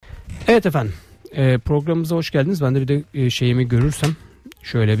Evet efendim, programımıza hoş geldiniz. Ben de bir de şeyimi görürsem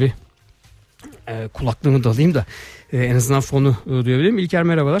şöyle bir kulaklığımı da alayım da en azından fonu duyabilirim. İlker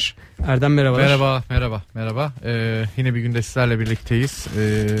merhabalar. Erdem merhabalar. Merhaba. Yine bir günde sizlerle birlikteyiz.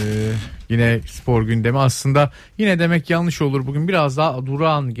 Yine spor gündemi, aslında yine demek yanlış olur. Bugün biraz daha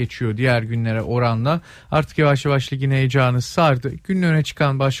durağan geçiyor diğer günlere oranla. Artık yavaş yavaş ligin heyecanı sardı. Günün öne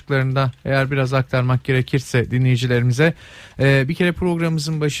çıkan başlıklarında eğer biraz aktarmak gerekirse dinleyicilerimize, bir kere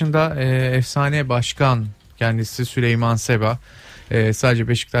programımızın başında efsane başkan kendisi Süleyman Seba, sadece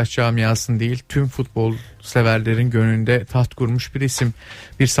Beşiktaş camiasının değil tüm futbol severlerin gönlünde taht kurmuş bir isim.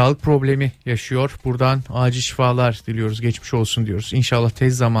 Bir sağlık problemi yaşıyor. Buradan acil şifalar diliyoruz, geçmiş olsun diyoruz. İnşallah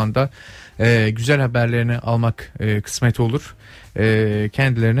tez zamanda güzel haberlerini almak kısmet olur.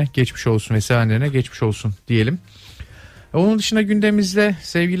 Kendilerine geçmiş olsun ve sevenlerine geçmiş olsun diyelim. Onun dışında gündemimizde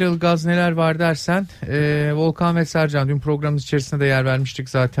sevgili Ilgaz neler var dersen, Volkan ve Sercan, dün programımız içerisinde de yer vermiştik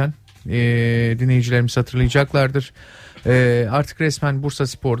zaten. Dinleyicilerimiz hatırlayacaklardır. Artık resmen Bursa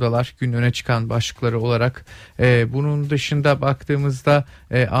Spor'dalar, gün öne çıkan başlıkları olarak. Bunun dışında baktığımızda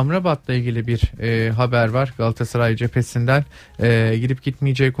Amrabat'la ilgili bir haber var Galatasaray cephesinden. Gidip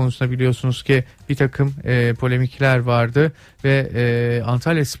gitmeyeceği konusunda biliyorsunuz ki bir takım polemikler vardı ve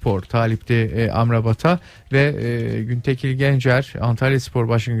Antalya Spor talipti Amrabat'a ve Güntekin Gencer, Antalya Spor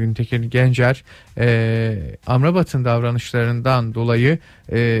Başkanı Güntekin Gencer, Amrabat'ın davranışlarından dolayı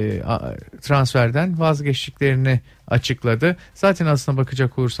transferden vazgeçtiklerini açıkladı. Zaten aslına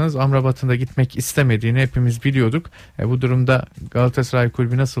bakacak olursanız Amrabat'ın da gitmek istemediğini hepimiz biliyorduk. Bu durumda Galatasaray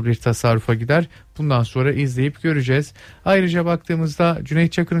Kulübü nasıl bir tasarrufa gider? Bundan sonra izleyip göreceğiz. Ayrıca baktığımızda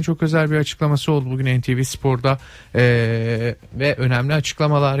Cüneyt Çakır'ın çok özel bir açıklaması oldu bugün NTV Spor'da ve önemli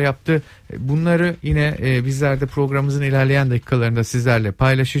açıklamalar yaptı. Bunları yine bizler de programımızın ilerleyen dakikalarında sizlerle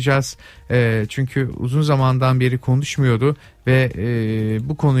paylaşacağız. Çünkü uzun zamandan beri konuşmuyordu ve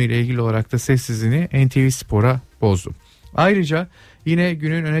bu konuyla ilgili olarak da sessizliğini NTV Spor'a bozdu. Ayrıca yine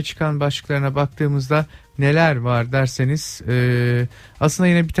günün öne çıkan başlıklarına baktığımızda neler var derseniz, aslında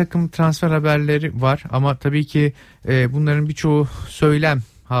yine bir takım transfer haberleri var ama tabii ki bunların birçoğu söylem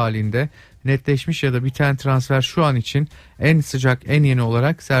halinde. Netleşmiş ya da biten transfer şu an için en sıcak, en yeni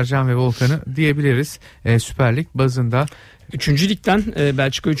olarak Sercan ve Volkan'ı diyebiliriz. Süper Lig bazında. 3. Lig'den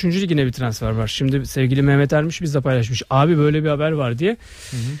Belçika 3. Ligi'ne bir transfer var. Şimdi sevgili Mehmet Ermiş bizle paylaşmış. Abi böyle bir haber var diye.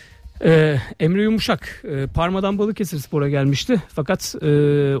 Hı hı. Emre Yumuşak Parma'dan Balıkesirspor'a gelmişti. Fakat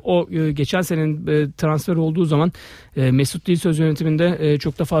o geçen senenin transfer olduğu zaman Mesut Dil Söz yönetiminde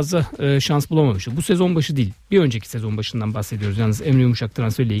çok da fazla şans bulamamıştı. Bu sezon başı değil. Bir önceki sezon başından bahsediyoruz. Yalnız Emre Yumuşak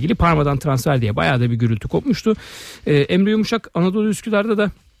transferiyle ilgili Parma'dan transfer diye bayağı da bir gürültü kopmuştu. Emre Yumuşak Anadolu Üsküdar'da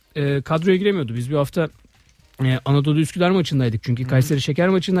da kadroya giremiyordu. Biz bir hafta Anadolu Üsküdar maçındaydık çünkü Kayseri Şeker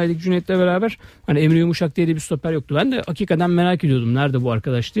maçındaydık Cüneyt'le beraber. Hani Emre Yumuşak diye de bir stoper yoktu. Ben de hakikaten merak ediyordum nerede bu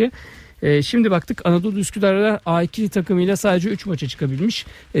arkadaş diye. Şimdi baktık Anadolu Üsküdar'da A2 takımıyla sadece 3 maça çıkabilmiş.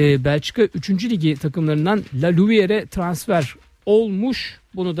 Belçika 3. Ligi takımlarından La Louvière'e transfer olmuş.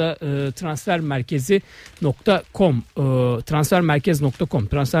 Bunu da transfermerkezi.com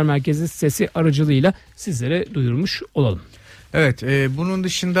transfer merkezi sitesi aracılığıyla sizlere duyurmuş olalım. Evet, bunun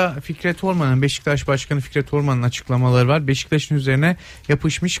dışında Fikret Orman'ın, Beşiktaş Başkanı Fikret Orman'ın açıklamaları var. Beşiktaş'ın üzerine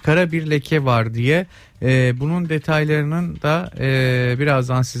yapışmış kara bir leke var diye. Bunun detaylarının da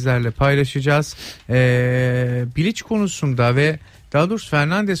birazdan sizlerle paylaşacağız. Bilic konusunda ve daha doğrusu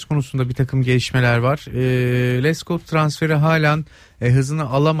Fernandes konusunda bir takım gelişmeler var. Lescott transferi halen hızını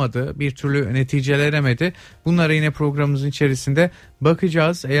alamadı. Bir türlü neticeleremedi. Bunlara yine programımızın içerisinde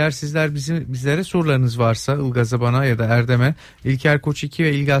bakacağız. Eğer sizler bizlere sorularınız varsa Ilgaz'a, bana ya da Erdem'e, İlker Koç 2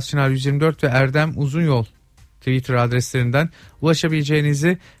 ve İlgaz Çınar 124 ve Erdem Uzunyol Twitter adreslerinden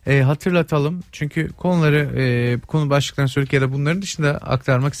ulaşabileceğinizi hatırlatalım. Çünkü konuları, konu başlıklarını söyledik ya da bunların dışında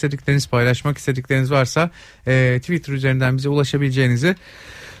aktarmak istedikleriniz, paylaşmak istedikleriniz varsa Twitter üzerinden bize ulaşabileceğinizi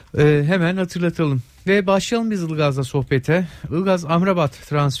hemen hatırlatalım. Ve başlayalım biz Ilgaz'la sohbete. Ilgaz, Amrabat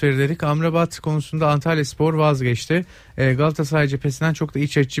transferi dedik. Amrabat konusunda Antalya Spor vazgeçti. Galatasaray cephesinden çok da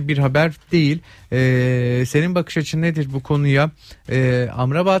iç açıcı bir haber değil. Senin bakış açın nedir bu konuya?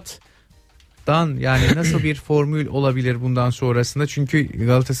 Amrabat'tan yani nasıl bir formül olabilir bundan sonrasında? Çünkü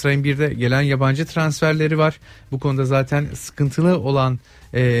Galatasaray'ın bir de gelen yabancı transferleri var. Bu konuda zaten sıkıntılı olan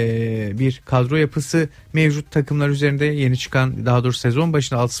bir kadro yapısı mevcut takımlar üzerinde. Yeni çıkan, daha doğrusu sezon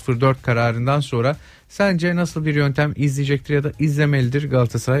başında 6-0-4 kararından sonra sence nasıl bir yöntem izleyecektir ya da izlemelidir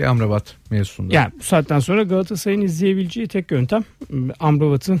Galatasaray Amrabat mevzusunda? Yani bu saatten sonra Galatasaray'ın izleyebileceği tek yöntem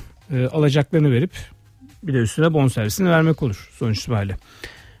Amrabat'ın alacaklarını verip bir de üstüne bonservisini vermek olur sonuç itibariyle.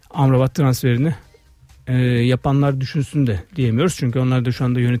 Amrabat transferini yapanlar düşünsün de diyemiyoruz. Çünkü onlar da şu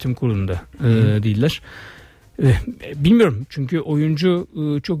anda yönetim kurulunda değiller. Bilmiyorum çünkü oyuncu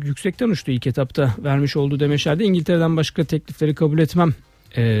çok yüksekten uçtu ilk etapta vermiş olduğu demeçlerde. İngiltere'den başka teklifleri kabul etmem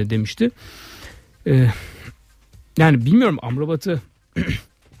demişti. Yani bilmiyorum, Amrabat'a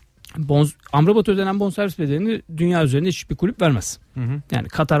ödenen bonservis bedelini dünya üzerinde hiçbir kulüp vermez. Yani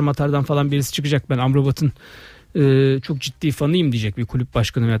Matar'dan falan birisi çıkacak, ben Amrabat'ın çok ciddi fanıyım diyecek bir kulüp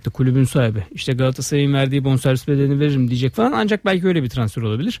başkanı veyahut da kulübün sahibi. İşte Galatasaray'ın verdiği bonservis bedelini veririm diyecek falan, ancak belki öyle bir transfer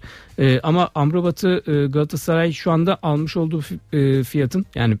olabilir. Ama Amrabat'ı Galatasaray şu anda almış olduğu fiyatın,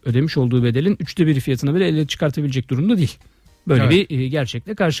 yani ödemiş olduğu bedelin 1/3 fiyatına bile elle çıkartabilecek durumda değil. Böyle bir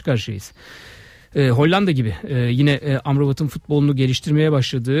gerçekle karşı karşıyayız. Hollanda gibi yine Amrabat'ın futbolunu geliştirmeye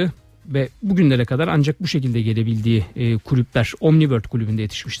başladığı ve bugünlere kadar ancak bu şekilde gelebildiği kulüpler. Omniworld kulübünde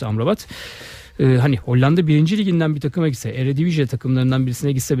yetişmişti Amrabat. Hani Hollanda 1. liginden bir takıma gitse, Eredivisie takımlarından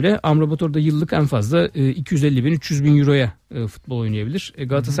birisine gitse bile Amrabat orada yıllık en fazla 250.000-300.000 euroya futbol oynayabilir.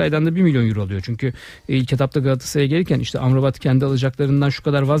 Galatasaray'dan da 1 milyon euro alıyor. Çünkü ilk etapta Galatasaray'a gelirken işte Amrabat kendi alacaklarından şu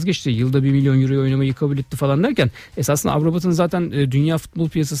kadar vazgeçti, yılda 1 milyon euroya oynamayı kabul etti falan derken, esasında Amrabat'ın zaten dünya futbol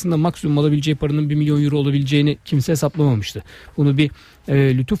piyasasında maksimum alabileceği paranın 1 milyon euro olabileceğini kimse hesaplamamıştı. Bunu bir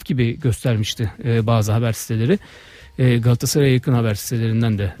lütuf gibi göstermişti bazı haber siteleri. Galatasaray'a yakın haber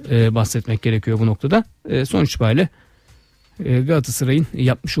sitelerinden de bahsetmek gerekiyor bu noktada. Sonuç itibariyle Galatasaray'ın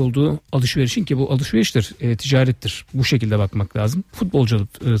yapmış olduğu alışverişin, ki bu alışveriştir, ticarettir. Bu şekilde bakmak lazım. Futbolcu alıp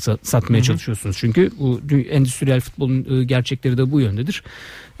satmaya çalışıyorsunuz. Çünkü bu endüstriyel futbolun gerçekleri de bu yöndedir.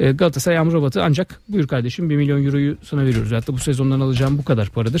 Galatasaray Amrabat'ı ancak buyur kardeşim 1 milyon euroyu sana veriyoruz. Hatta bu sezondan alacağım bu kadar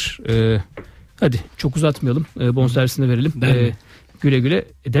paradır. Hadi çok uzatmayalım. Bonservisini verelim. Güle güle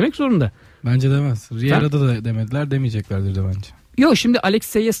demek zorunda. Bence demez. Riera'da da demediler, demeyeceklerdir de bence. Yok, şimdi Alex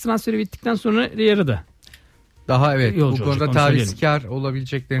Seyes transferi bittikten sonra Riera'da daha bu konuda olacak, tavizkar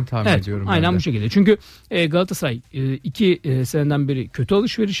olabileceklerini tahmin ediyorum. Aynen bu şekilde. Çünkü Galatasaray 2 seneden beri kötü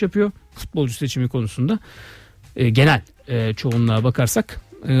alışveriş yapıyor futbolcu seçimi konusunda. Genel çoğunluğa bakarsak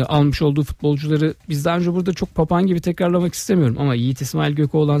almış olduğu futbolcuları biz daha önce burada çok papağan gibi tekrarlamak istemiyorum ama Yiğit İsmail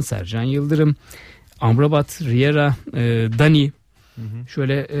Gökoğlan, Sercan Yıldırım, Amrabat, Riera, Dani,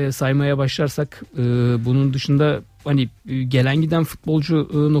 şöyle saymaya başlarsak bunun dışında hani gelen giden futbolcu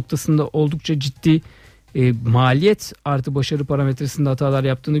noktasında oldukça ciddi maliyet artı başarı parametresinde hatalar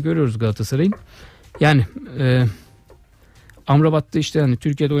yaptığını görüyoruz Galatasaray'ın. Yani Amrabat'ta işte hani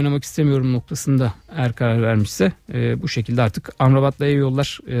Türkiye'de oynamak istemiyorum noktasında eğer karar vermişse bu şekilde artık Amrabat'la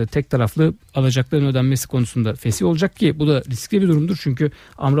yollar tek taraflı alacakların ödenmesi konusunda fesih olacak, ki bu da riskli bir durumdur. Çünkü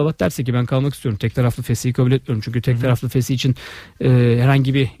Amrabat derse ki ben kalmak istiyorum, tek taraflı fesihi kabul etmiyorum. Çünkü tek taraflı fesih için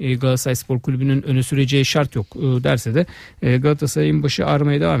herhangi bir Galatasaray Spor Kulübü'nün öne süreceği şart yok derse de Galatasaray'ın başı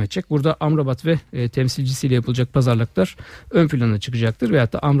ağrımaya devam edecek. Burada Amrabat ve temsilcisiyle yapılacak pazarlıklar ön plana çıkacaktır.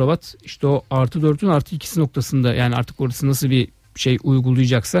 Veyahut da Amrabat işte o +4'ün +2'si noktasında, yani artık orası nasıl bir şey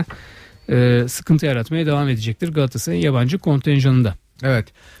uygulayacaksa sıkıntı yaratmaya devam edecektir Galatasaray'ın yabancı kontenjanında. Evet.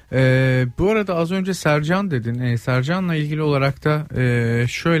 Bu arada az önce Sercan dedin. Sercan'la ilgili olarak da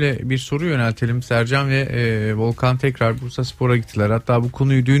şöyle bir soru yöneltelim. Sercan ve Volkan tekrar Bursaspor'a gittiler. Hatta bu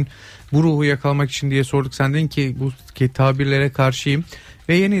konuyu dün bu ruhu yakalamak için diye sorduk. Sen dedin ki bu tabirlere karşıyım.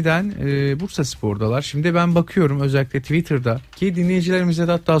 Ve yeniden Bursaspor'dalar. Şimdi ben bakıyorum özellikle Twitter'da, ki dinleyicilerimize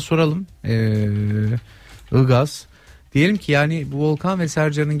de hatta soralım. Ilgaz. Diyelim ki yani bu Volkan ve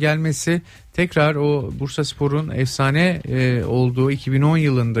Sercan'ın gelmesi tekrar o Bursaspor'un efsane olduğu 2010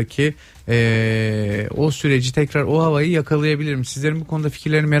 yılındaki o süreci, tekrar o havayı yakalayabilir mi? Sizlerin bu konuda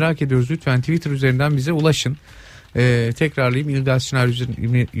fikirlerini merak ediyoruz. Lütfen Twitter üzerinden bize ulaşın. Tekrarlayayım, İlgaz Çınar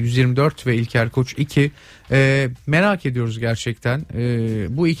 124 ve İlker Koç 2. Merak ediyoruz gerçekten.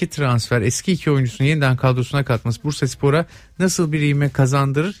 Bu iki transfer, eski iki oyuncusunu yeniden kadrosuna katması Bursaspor'a nasıl bir ivme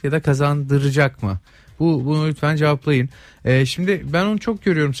kazandırır ya da kazandıracak mı? Bunu lütfen cevaplayın. Şimdi ben onu çok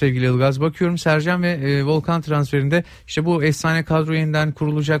görüyorum sevgili Ilgaz. Bakıyorum Sercan ve Volkan transferinde işte bu efsane kadro yeniden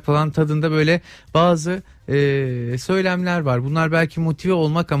kurulacak falan tadında böyle bazı söylemler var. Bunlar belki motive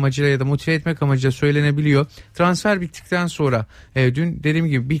olmak amacıyla ya da motive etmek amacıyla söylenebiliyor. Transfer bittikten sonra dün dediğim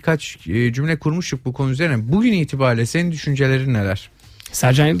gibi birkaç cümle kurmuştuk bu konu üzerine. Bugün itibariyle senin düşüncelerin neler?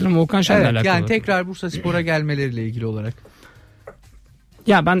 Sercan Yıldırım, Volkan Şen'le alakalı. Yani tekrar Bursaspor'a gelmeleriyle ilgili olarak.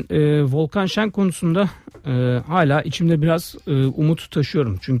 Ya ben Volkan Şen konusunda hala içimde biraz umut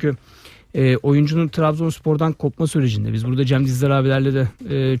taşıyorum. Çünkü oyuncunun Trabzonspor'dan kopma sürecinde biz burada Cem Dizdar abilerle de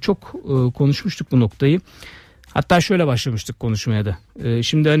çok konuşmuştuk bu noktayı. Hatta şöyle başlamıştık konuşmaya da.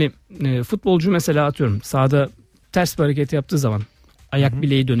 Şimdi hani futbolcu mesela atıyorum sahada ters bir hareket yaptığı zaman ayak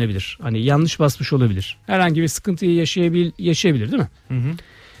bileği dönebilir. Hani yanlış basmış olabilir. Herhangi bir sıkıntıyı yaşayabilir değil mi? Hı hı.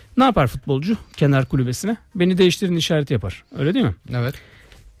 Ne yapar futbolcu? Kenar kulübesine beni değiştirin işareti yapar. Öyle değil mi? Evet.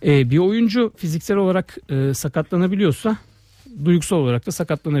 Bir oyuncu fiziksel olarak sakatlanabiliyorsa duygusal olarak da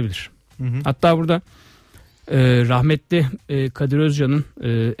sakatlanabilir. Hı hı. Hatta burada Rahmetli Kadir Özcan'ın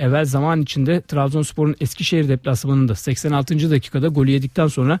evvel zaman içinde Trabzonspor'un Eskişehir deplasmanında 86. dakikada golü yedikten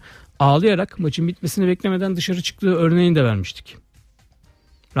sonra ağlayarak maçın bitmesini beklemeden dışarı çıktığı örneğini de vermiştik.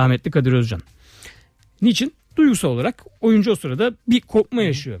 Rahmetli Kadir Özcan. Niçin? Duygusal olarak oyuncu o sırada bir kopma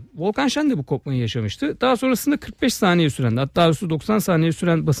yaşıyor. Volkan Şen de bu kopmayı yaşamıştı. Daha sonrasında 45 saniye süren, hatta 90 saniye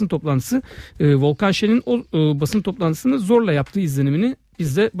süren basın toplantısı Volkan Şen'in o basın toplantısını zorla yaptığı izlenimini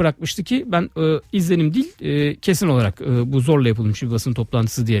bizde bırakmıştı ki ben izlenim değil kesin olarak bu zorla yapılmış bir basın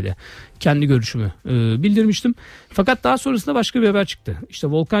toplantısı diye de kendi görüşümü bildirmiştim. Fakat daha sonrasında başka bir haber çıktı. İşte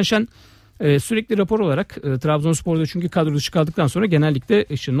Volkan Şen sürekli rapor olarak Trabzonspor'da çünkü kadro dışı kaldıktan sonra genellikle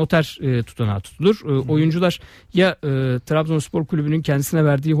işte noter tutanağı tutulur. Oyuncular ya Trabzonspor kulübünün kendisine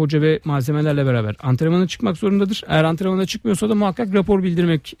verdiği hoca ve malzemelerle beraber antrenmana çıkmak zorundadır. Eğer antrenmana çıkmıyorsa da muhakkak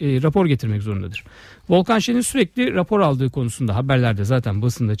rapor getirmek zorundadır. Volkan Şen'in sürekli rapor aldığı konusunda haberlerde zaten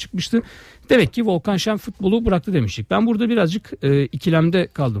basında çıkmıştı. Demek ki Volkan Şen futbolu bıraktı demiştik. Ben burada birazcık ikilemde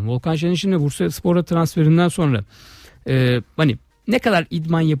kaldım. Volkan Şen'in şimdi Bursaspor'a transferinden sonra hani ne kadar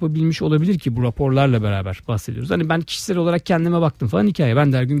idman yapabilmiş olabilir ki bu raporlarla beraber bahsediyoruz. Hani ben kişisel olarak kendime baktım falan hikaye.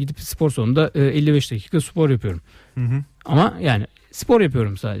 Ben de her gün gidip spor salonunda 55 dakika spor yapıyorum. Ama yani spor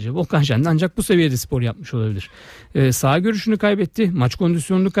yapıyorum sadece. Volkan Şen de ancak bu seviyede spor yapmış olabilir. Saha görüşünü kaybetti. Maç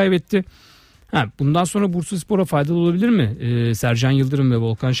kondisyonunu kaybetti. Bundan sonra Bursaspor'a faydalı olabilir mi? Sercan Yıldırım ve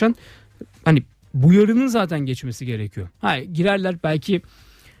Volkan Şen. Hani bu yarının zaten geçmesi gerekiyor. Girerler belki.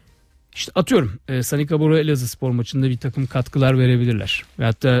 İşte atıyorum Sanika Bora Elazığspor maçında bir takım katkılar verebilirler. Ve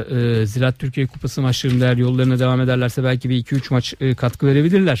hatta Ziraat Türkiye Kupası maçlarında eğer yollarına devam ederlerse belki bir 2-3 maç katkı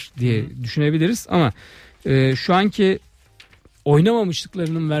verebilirler diye düşünebiliriz. Ama şu anki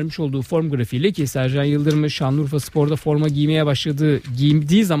oynamamışlıklarının vermiş olduğu form grafiğiyle ki Sercan Yıldırım'ı Şanlıurfa Spor'da forma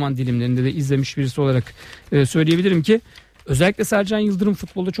giydiği zaman dilimlerinde de izlemiş birisi olarak söyleyebilirim ki özellikle Sercan Yıldırım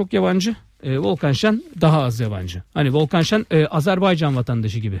futbolda çok yabancı. Volkan Şen daha az yabancı. Hani Volkan Şen Azerbaycan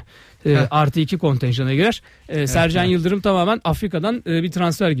vatandaşı gibi. Artı 2 kontenjana girer. Sercan Yıldırım tamamen Afrika'dan bir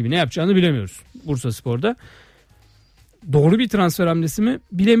transfer gibi. Ne yapacağını bilemiyoruz Bursaspor'da. Doğru bir transfer hamlesi mi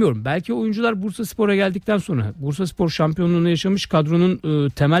bilemiyorum. Belki oyuncular Bursaspor'a geldikten sonra Bursaspor şampiyonluğunu yaşamış kadronun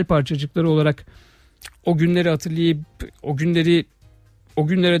temel parçacıkları olarak o günleri hatırlayıp o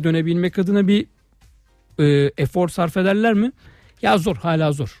günlere dönebilmek adına bir efor sarf ederler mi? Ya zor,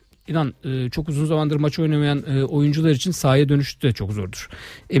 hala zor. İnan çok uzun zamandır maç oynamayan oyuncular için sahaya dönüş de çok zordur.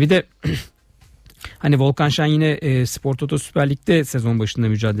 Bir de hani Volkan Şen yine Spor Toto Süper Lig'de sezon başında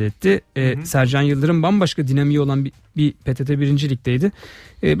mücadele etti. Sercan Yıldırım bambaşka dinamiği olan bir PTT 1. Lig'deydi.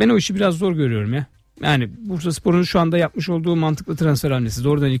 Ben o işi biraz zor görüyorum ya. Yani Bursaspor'un şu anda yapmış olduğu mantıklı transfer hamlesi.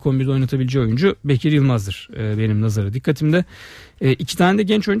 Doğrudan ilk 11'de oynatabileceği oyuncu Bekir Yılmaz'dır benim nazarı dikkatimde. 2 tane de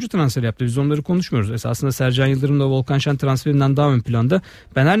genç oyuncu transfer yaptı. Biz onları konuşmuyoruz. Esasında Sercan Yıldırım'la Volkan Şen transferinden daha ön planda.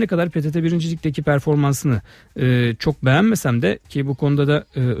 Ben her ne kadar PTT 1. Lig'deki performansını çok beğenmesem de ki bu konuda da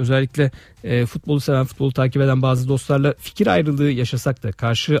özellikle futbolu seven, futbolu takip eden bazı dostlarla fikir ayrılığı yaşasak da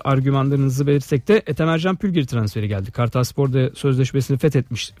karşı argümanlarınızı belirtsek de Etemercan Pülgir transferi geldi. Kartalspor'da sözleşmesini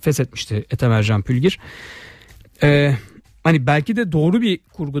feshetmişti Etemercan Pülgir. Hani belki de doğru bir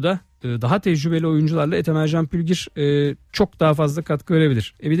kurguda daha tecrübeli oyuncularla Etemercan Pülgir çok daha fazla katkı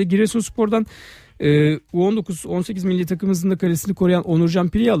verebilir. Bir de Giresunspor'dan U19-18 milli takımımızın da kalesini koruyan Onurcan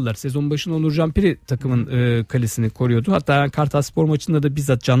Piri'yi aldılar. Sezon başında Onurcan Piri takımın kalesini koruyordu. Hatta Kartalspor maçında da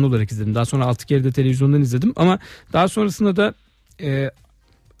bizzat canlı olarak izledim. Daha sonra 6 kere de televizyondan izledim. Ama daha sonrasında da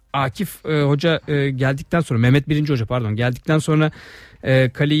Akif Hoca geldikten sonra, Mehmet Birinci Hoca pardon geldikten sonra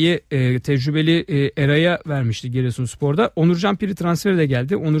kaleyi tecrübeli Eray'a vermişti Giresunspor'da. Onurcan Piri transferi de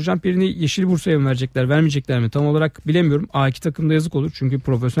geldi. Onurcan Piri'ni Yeşil Bursa'ya mı verecekler, vermeyecekler mi tam olarak bilemiyorum. A2 takımda yazık olur çünkü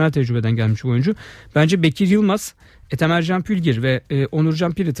profesyonel tecrübeden gelmiş bir oyuncu. Bence Bekir Yılmaz, Etemercan Pülgir ve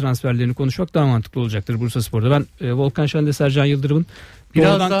Onurcan Piri transferlerini konuşmak daha mantıklı olacaktır Bursaspor'da. Ben Volkan Şen'de Sercan Yıldırım'ın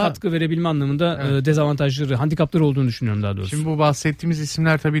doğrudan katkı verebilme anlamında dezavantajları, handikapları olduğunu düşünüyorum daha doğrusu. Şimdi bu bahsettiğimiz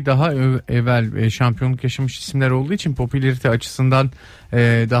isimler tabii daha evvel şampiyonluk yaşamış isimler olduğu için popülarite açısından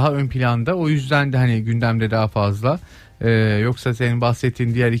daha ön planda. O yüzden de hani gündemde daha fazla. Yoksa senin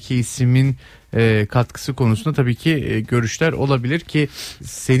bahsettiğin diğer iki ismin katkısı konusunda tabii ki görüşler olabilir ki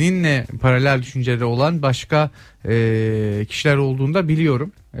seninle paralel düşünceleri olan başka kişiler olduğunu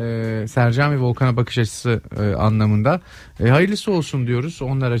biliyorum. Sercan ve Volkan'a bakış açısı anlamında. Hayırlısı olsun diyoruz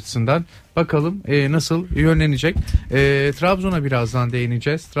onlar açısından. Bakalım nasıl yönlenecek. Trabzon'a birazdan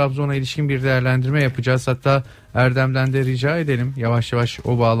değineceğiz. Trabzon'a ilişkin bir değerlendirme yapacağız. Hatta Erdem'den de rica edelim. Yavaş yavaş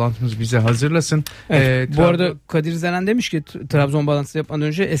o bağlantımız bize hazırlasın. Bu arada Kadir Zenen demiş ki Trabzon bağlantısı yapmadan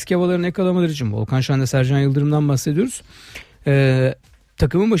önce eski havaların yakalamaları için Volkan Şen'de Sercan Yıldırım'dan bahsediyoruz.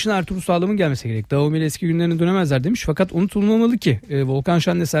 takımın başına Ertuğrul Sağlam'ın gelmesi gerek. Dağım ile eski günlerine dönemezler demiş. Fakat unutulmamalı ki Volkan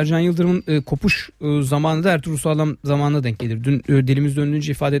Şen'le Sercan Yıldırım'ın kopuş zamanı da Ertuğrul Sağlam zamanına denk gelir. Dün dilimiz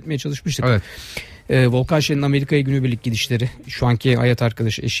döndüğünce ifade etmeye çalışmıştık. Evet. Volkan Şen'in Amerika'ya günübirlik gidişleri, şu anki hayat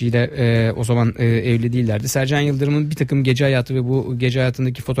arkadaşı eşiyle o zaman evli değillerdi. Sercan Yıldırım'ın bir takım gece hayatı ve bu gece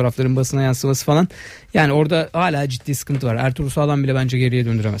hayatındaki fotoğrafların basına yansıması falan, yani orada hala ciddi sıkıntı var. Ertuğrul Sağlam bile bence geriye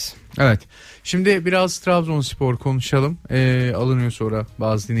döndüremez. Evet. Şimdi biraz Trabzonspor konuşalım. Alınıyor sonra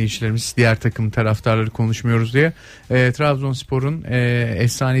bazı dinleyicilerimiz, diğer takım taraftarları konuşmuyoruz diye. Trabzonspor'un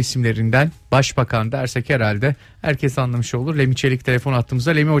efsane isimlerinden başbakan dersek herhalde herkes anlamış olur. Lemi Çelik telefon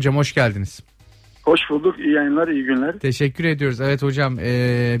attığımızda. Lemi hocam hoş geldiniz. Hoş bulduk. İyi yayınlar, iyi günler. Teşekkür ediyoruz. Evet hocam,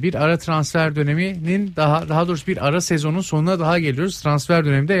 bir ara transfer döneminin daha doğrusu bir ara sezonun sonuna daha geliyoruz. Transfer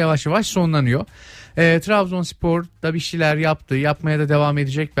dönemi de yavaş yavaş sonlanıyor. Trabzonspor da bir şeyler yaptı. Yapmaya da devam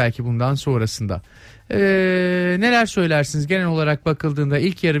edecek belki bundan sonrasında. Neler söylersiniz genel olarak bakıldığında?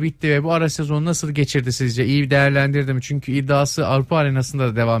 İlk yarı bitti ve bu ara sezonu nasıl geçirdi sizce? İyi değerlendirdi mi? Çünkü iddiası Avrupa arenasında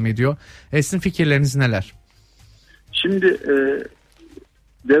da devam ediyor. Sizin fikirleriniz neler? Şimdi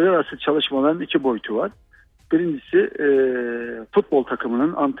devre arası çalışmaların iki boyutu var. Birincisi futbol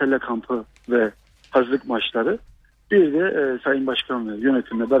takımının Antalya kampı ve hazırlık maçları. Bir de Sayın Başkan'la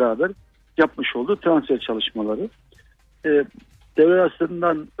yönetimle beraber yapmış olduğu transfer çalışmaları. Devre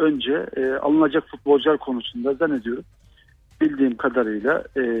arasından önce alınacak futbolcular konusunda zannediyorum bildiğim kadarıyla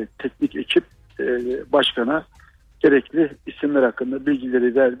teknik ekip başkana gerekli isimler hakkında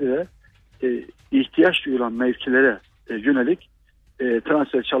bilgileri verdi ve ihtiyaç duyulan mevkilere yönelik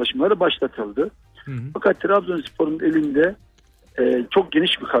transfer çalışmaları başlatıldı. Hı hı. Fakat Trabzonspor'un elinde çok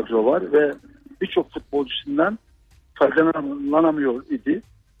geniş bir kadro var ve birçok futbolcusundan faydalanamıyor idi.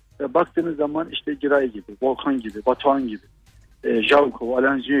 Baktığınız zaman işte Giray gibi, Volkan gibi, Batuhan gibi, Javkov,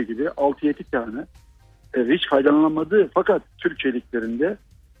 Alanjiye gibi 6-7 tane hiç faydalanamadı. Fakat Türkiye liglerinde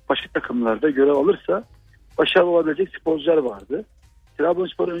başka takımlarda görev alırsa başarılı olabilecek sporcular vardı.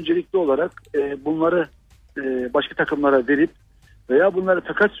 Trabzonspor öncelikli olarak bunları başka takımlara verip veya bunları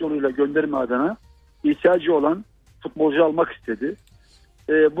takas yoluyla gönderme adına ihtiyacı olan futbolcu almak istedi.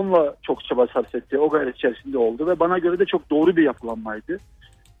 Bununla çok çaba sarf etti. O gayret içerisinde oldu ve bana göre de çok doğru bir yapılanmaydı.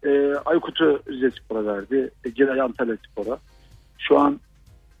 Aykut'u Rizespor'a verdi. Giray Antalyaspor'a. Şu an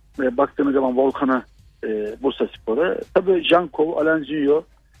baktığınız zaman Volkan'ı Bursaspor'a. Tabii Jankov, Alanjinho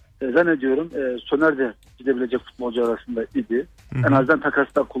zannediyorum Soner de gidebilecek futbolcu arasında idi. Hı-hı. En azından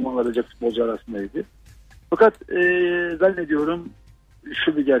takasla kullanılabilecek futbolcu arasındaydı. Fakat zannediyorum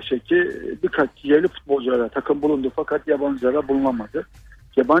şu bir gerçek ki birkaç yerli futbolculara takım bulundu fakat yabancılara bulunamadı.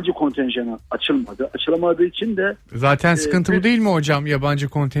 Yabancı kontenjanı açılmadı. Açılamadığı için de... Zaten sıkıntı bu değil mi hocam, yabancı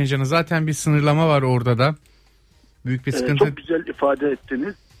kontenjanı? Zaten bir sınırlama var orada da. Büyük bir sıkıntı. Çok güzel ifade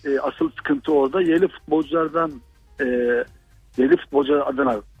ettiniz. Asıl sıkıntı orada. Yerli futbolculardan yerli futbolcular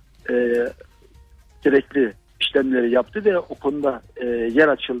adına gerekli işlemleri yaptı ve o konuda yer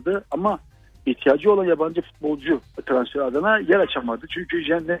açıldı. Ama ihtiyacı olan yabancı futbolcu transfer adına yer açamadı. Çünkü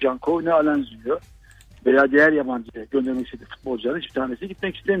ne Cankov ne Alanzio veya diğer yabancı göndermek istediği futbolcuların hiçbir tanesi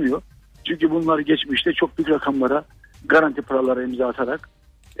gitmek istemiyor. Çünkü bunlar geçmişte çok büyük rakamlara, garanti paralara imza atarak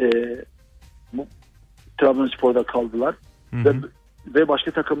Trabzonspor'da kaldılar. Ve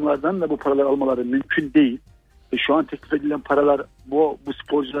başka takımlardan da bu paraları almaları mümkün değil. Şu an teklif edilen paralar bu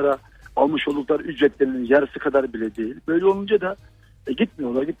sporculara almış oldukları ücretlerinin yarısı kadar bile değil. Böyle olunca da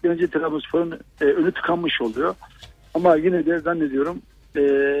gitmiyorlar. Gitmeyince Trabzonspor'un önü tıkanmış oluyor. Ama yine de zannediyorum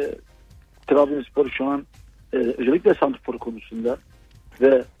Trabzonspor şu an özellikle santrfor konusunda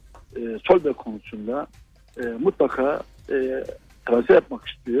ve sol bek konusunda mutlaka transfer yapmak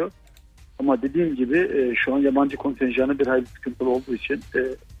istiyor. Ama dediğim gibi şu an yabancı kontenjanı bir hayli sıkıntılı olduğu için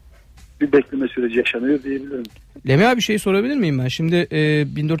bir bekleme süreci yaşanıyor diyebilirim. Lemi abi şey sorabilir miyim ben? Şimdi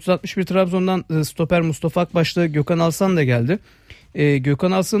 1461 Trabzon'dan stoper Mustafa Akbaş'ta Gökhan Alsan da geldi.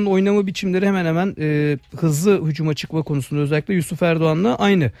 Gökhan Alsan'ın oynama biçimleri hemen hemen hızlı hücuma çıkma konusunda özellikle Yusuf Erdoğan'la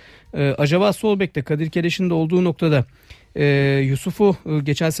aynı. Acaba sol bekte Kadir Keleş'in de olduğu noktada Yusuf'u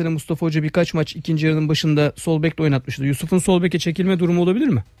geçen sene Mustafa Hoca birkaç maç ikinci yarının başında sol bekle oynatmıştı. Yusuf'un sol beke çekilme durumu olabilir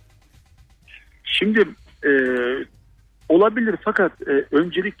mi? Şimdi olabilir fakat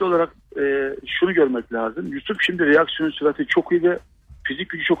öncelikli olarak şunu görmek lazım. Yusuf şimdi reaksiyon sürati çok iyi ve fizik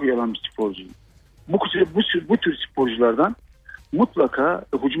gücü çok iyi olan bir sporcu. Bu tür sporculardan mutlaka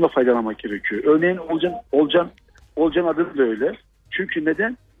hücumda faydalanmak gerekiyor. Örneğin Olcan adı da öyle. Çünkü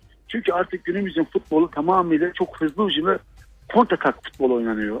neden? Çünkü artık günümüzün futbolu tamamıyla çok hızlı hücum ve kontratak futbol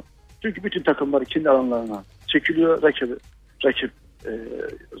oynanıyor. Çünkü bütün takımlar kendi alanlarına çekiliyor. Rakip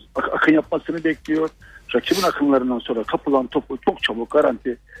akın yapmasını bekliyor. Rakibin akınlarından sonra kapılan topu çok çabuk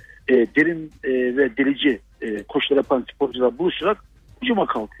garanti derin ve delici koşular yapan sporcular buluşarak hücuma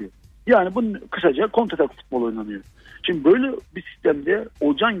kalkıyor. Yani bunun kısaca kontratak futbol oynanıyor. Şimdi böyle bir sistemde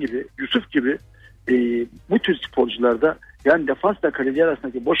Olcan gibi, Yusuf gibi bu tür sporcularda yani defansla kaleci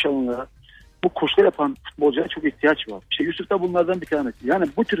arasındaki boş alanlara bu koşular yapan futbolculara çok ihtiyaç var. İşte Yusuf da bunlardan bir tanesi. Yani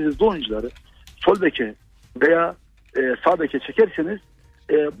bu tür hızlı oyuncuları sol beke veya sağ beke çekerseniz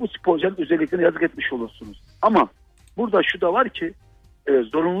bu sporcuların özelliklerini yazık etmiş olursunuz. Ama burada şu da var ki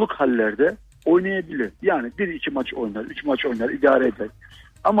zorunluluk hallerde oynayabilir. Yani 1-2 maç oynar, 3 maç oynar, idare eder.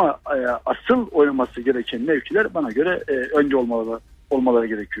 Ama asıl oynaması gereken mevkiler bana göre önce olmaları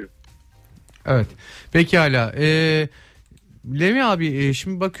gerekiyor. Evet. Pekala. Lemi abi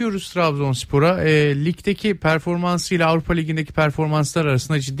şimdi bakıyoruz Trabzonspor'a. Ligdeki performansıyla Avrupa Ligi'ndeki performanslar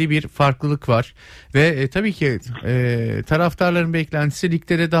arasında ciddi bir farklılık var. Ve tabii ki taraftarların beklentisi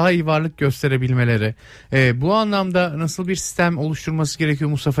ligde de daha iyi varlık gösterebilmeleri. Bu anlamda nasıl bir sistem oluşturması gerekiyor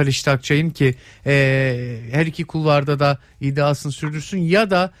Mustafa Reşit Akçay'ın ki her iki kulvarda da iddiasını sürdürsün ya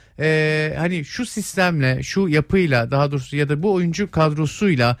da hani şu sistemle, şu yapıyla daha doğrusu ya da bu oyuncu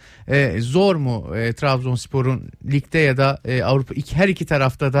kadrosuyla zor mu Trabzonspor'un ligde ya da Avrupa her iki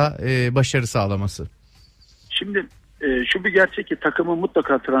tarafta da başarı sağlaması? Şimdi şu bir gerçek ki takımın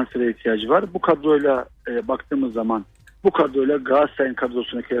mutlaka transfere ihtiyacı var. Bu kadroyla baktığımız zaman, bu kadroyla Galatasaray'ın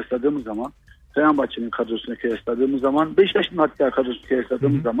kadrosunu kıyasladığımız zaman, Fenerbahçe'nin kadrosunu kıyasladığımız zaman, Beşiktaş'ın hatta kadrosunu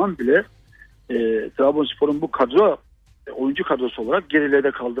kıyasladığımız zaman bile Trabzonspor'un bu kadro oyuncu kadrosu olarak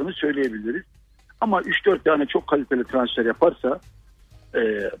gerilerde kaldığını söyleyebiliriz. Ama 3-4 tane çok kaliteli transfer yaparsa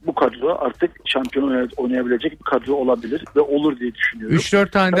bu kadro artık şampiyon oynayabilecek bir kadro olabilir ve olur diye düşünüyorum.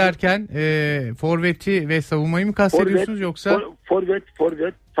 3-4 tane derken forveti ve savunmayı mı kastediyorsunuz yoksa?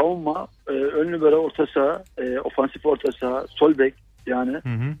 Forvet, savunma, ön libero, orta saha, ofansif orta saha, sol bek yani.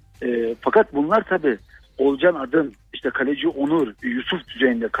 Fakat bunlar tabii Olcan Adın, işte kaleci Onur, Yusuf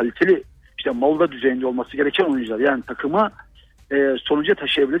düzeyinde kaliteli, işte Molda düzeyinde olması gereken oyuncular. Yani takıma sonuca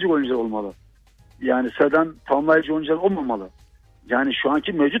taşıyabilecek oyuncular olmalı. Yani sıradan tamamlayıcı oyuncular olmamalı. Yani şu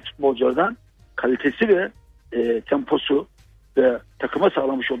anki mevcut futbolculardan kalitesi ve temposu ve takıma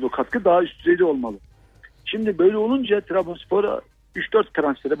sağlamış olduğu katkı daha üst düzeyde olmalı. Şimdi böyle olunca Trabzonspor'a 3-4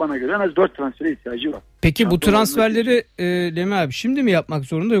 transfere bana göre en az 4 transfere ihtiyacı var. Peki bu transferleri Lemi abi şimdi mi yapmak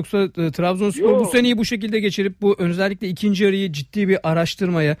zorunda yoksa Trabzonspor bu seneyi bu şekilde geçirip bu özellikle ikinci yarıyı ciddi bir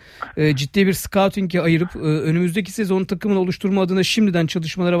araştırmaya, ciddi bir scouting'e ayırıp önümüzdeki sezon takımını oluşturma adına şimdiden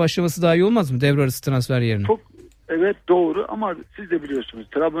çalışmalara başlaması daha iyi olmaz mı devre arası transfer yerine? Evet doğru ama siz de biliyorsunuz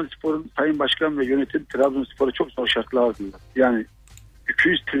Trabzonspor'un Sayın Başkan ve yönetim Trabzonspor'a çok zor şartlar aldılar. Yani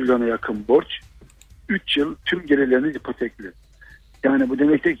 200 trilyona yakın borç, 3 yıl tüm gelirleriniz ipotekli. Yani bu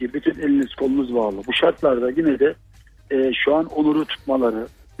demektir ki bütün eliniz kolunuz bağlı. Bu şartlarda yine de şu an Onur'u tutmaları,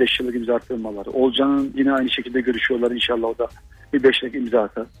 5 yıllık imza attırmaları. Olcan'ın yine aynı şekilde görüşüyorlar, inşallah o da bir 5 yıllık imza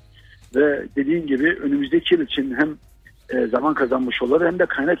atar. Ve dediğim gibi önümüzdeki yıl için hem zaman kazanmış olurlar hem de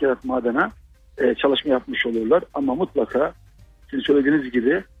kaynak yaratma adına çalışma yapmış oluyorlar. Ama mutlaka sizin söylediğiniz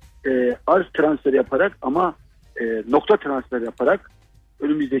gibi az transfer yaparak ama nokta transfer yaparak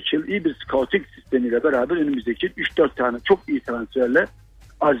önümüzdeki yıl iyi bir scouting sistemiyle beraber önümüzdeki yıl 3-4 tane çok iyi transferle,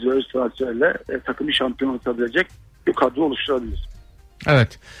 az ve öz transferle takımı şampiyon olabilecek bir kadro oluşturabilir.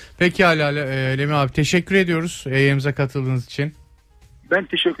 Evet. Peki hala Lemi abi teşekkür ediyoruz yayınımıza katıldığınız için. Ben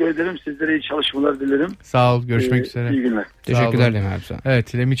teşekkür ederim. Sizlere iyi çalışmalar dilerim. Sağ ol. Görüşmek üzere. İyi günler. Teşekkürler Lemi abi.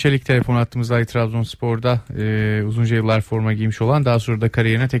 Evet. Lemi Çelik telefon attığımızda Trabzonspor'da uzunca yıllar forma giymiş olan, daha sonra da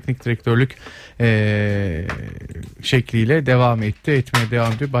kariyerine teknik direktörlük şekliyle devam etmeye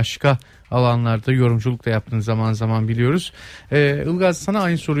devam ediyor. Başka alanlarda yorumculuk da yaptığını zaman zaman biliyoruz. Ilgaz sana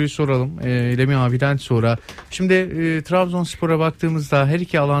aynı soruyu soralım. Lemi abiden sonra. Şimdi Trabzonspor'a baktığımızda her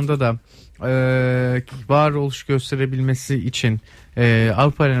iki alanda da varoluş gösterebilmesi için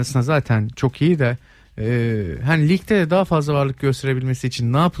Avrupa arenasına zaten çok iyi de hani ligde de daha fazla varlık gösterebilmesi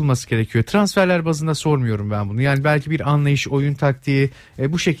için ne yapılması gerekiyor? Transferler bazında sormuyorum ben bunu. Yani belki bir anlayış, oyun taktiği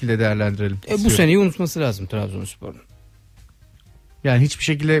bu şekilde değerlendirelim. Bu seneyi unutması lazım Trabzonspor'un. Yani hiçbir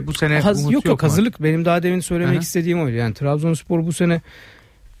şekilde bu sene umut yok hazırlık mu? Benim daha demin söylemek istediğim oydu. Yani Trabzonspor bu sene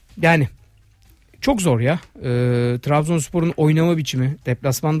yani çok zor ya. Trabzonspor'un oynama biçimi,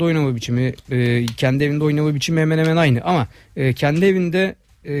 deplasmanda oynama biçimi, kendi evinde oynama biçimi hemen hemen aynı. Ama kendi evinde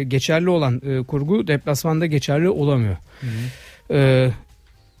geçerli olan kurgu deplasmanda geçerli olamıyor.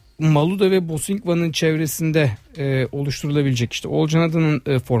 Maluda ve Bosingvan'ın çevresinde oluşturulabilecek işte Olcan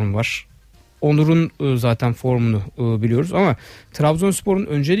Adan'ın formu var. Onur'un zaten formunu biliyoruz ama Trabzonspor'un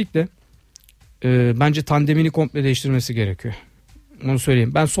öncelikle bence tandemini komple değiştirmesi gerekiyor. Onu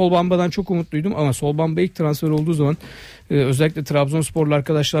söyleyeyim. Ben Sol Bamba'dan çok umutluydum ama Sol Bamba ilk transfer olduğu zaman özellikle Trabzonsporlu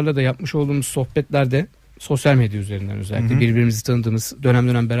arkadaşlarla da yapmış olduğumuz sohbetlerde sosyal medya üzerinden özellikle birbirimizi tanıdığımız, dönem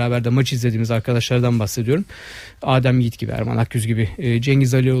dönem beraber de maç izlediğimiz arkadaşlardan bahsediyorum. Adem Yiğit gibi, Erman Akgüz gibi,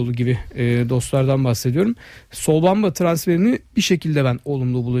 Cengiz Alioğlu gibi dostlardan bahsediyorum. Sol bamba transferini bir şekilde ben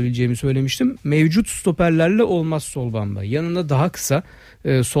olumlu bulabileceğimi söylemiştim. Mevcut stoperlerle olmaz sol bamba. Yanında daha kısa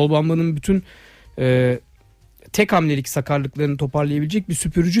sol bambanın bütün tek hamlelik sakarlıklarını toparlayabilecek bir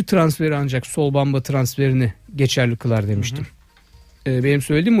süpürücü transferi ancak sol bamba transferini geçerli kılar demiştim. Benim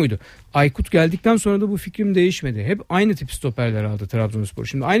söylediğim buydu. Aykut geldikten sonra da bu fikrim değişmedi. Hep aynı tip stoperler aldı Trabzonspor.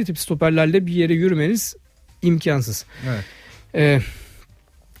 Şimdi aynı tip stoperlerle bir yere yürümeniz imkansız. Evet.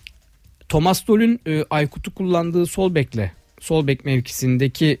 Thomas Doll'ün Aykut'u kullandığı sol bek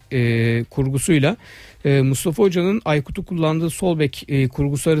mevkisindeki kurgusuyla Mustafa Hoca'nın Aykut'u kullandığı sol bek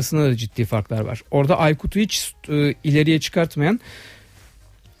kurgusu arasında da ciddi farklar var. Orada Aykut'u hiç ileriye çıkartmayan,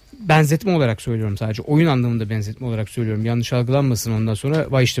 benzetme olarak söylüyorum sadece. Oyun anlamında benzetme olarak söylüyorum. Yanlış algılanmasın ondan sonra.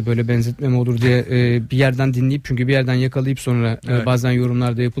 Vay işte böyle benzetme mi olur diye bir yerden dinleyip, çünkü bir yerden yakalayıp sonra bazen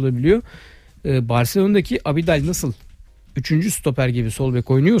yorumlarda yapılabiliyor. Barcelona'daki Abidal nasıl 3. stoper gibi sol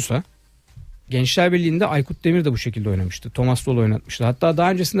bek oynuyorsa, Gençler Birliği'nde Aykut Demir de bu şekilde oynamıştı. Thomas Doll oynatmıştı. Hatta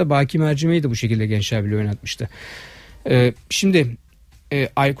daha öncesinde Baki Mercime'yi de bu şekilde Gençler Birliği oynatmıştı. Şimdi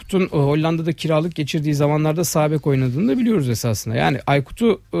Aykut'un Hollanda'da kiralık geçirdiği zamanlarda sağ bek oynadığını da biliyoruz esasında. Yani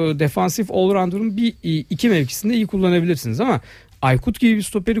Aykut'u defansif all-rounder'ın iki mevkisinde iyi kullanabilirsiniz ama Aykut gibi bir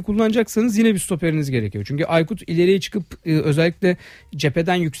stoperi kullanacaksanız yine bir stoperiniz gerekiyor. Çünkü Aykut ileriye çıkıp özellikle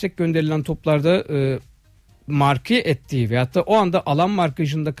cepheden yüksek gönderilen toplarda marke ettiği veyahut da o anda alan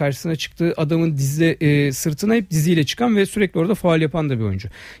markajında karşısına çıktığı adamın sırtına hep diziyle çıkan ve sürekli orada faul yapan da bir oyuncu.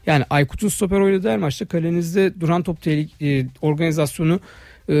 Yani Aykut'un stoper oynadığı her maçta kalenizde duran top organizasyonu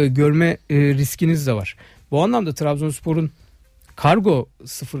görme riskiniz de var. Bu anlamda Trabzonspor'un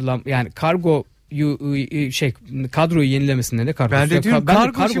kadroyu yenilemesinde ne kargo? Ben de diyorum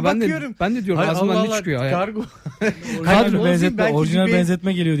kargo ben de diyorum ağzımdan ne çıkıyor? Kargo. Orijinal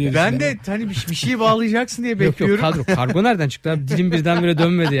benzetme geliyor diye Ben de hani bir şey bağlayacaksın diye bekliyorum. Yok kargo nereden çıktı abi? Dilim birdenbire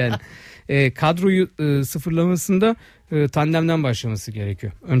dönmedi yani. Kadroyu sıfırlamasında tandemden başlaması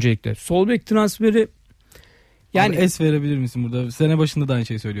gerekiyor öncelikle. Sol bek transferi yani es verebilir misin burada? Sene başında da aynı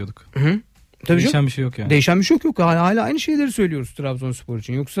şeyi söylüyorduk. Hı. Değişen bir şey yok yani. Değişen bir şey yok. Hala aynı şeyleri söylüyoruz Trabzonspor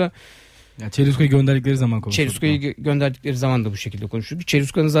için. Yoksa Çeliska'yı gönderdikleri zaman konuşuyorduk. Çeliska'yı gönderdikleri zaman da bu şekilde konuşuyorduk.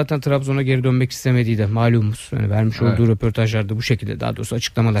 Çeliska'nın zaten Trabzon'a geri dönmek istemediği de malumuz. Yani vermiş olduğu röportajlarda bu şekilde, daha doğrusu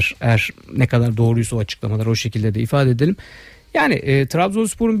açıklamalar, eğer ne kadar doğruysa o açıklamalar o şekilde de ifade edelim. Yani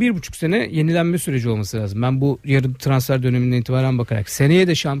Trabzonspor'un 1,5 sene yenilenme süreci olması lazım. Ben bu yarı transfer döneminden itibaren bakarak seneye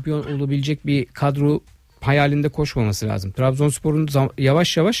de şampiyon olabilecek bir kadro hayalinde koşmaması lazım. Trabzonspor'un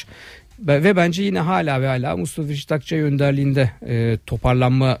yavaş yavaş ve bence yine hala Mustafa Şitakçı önderliğinde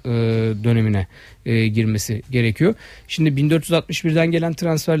toparlanma dönemine girmesi gerekiyor. Şimdi 1461'den gelen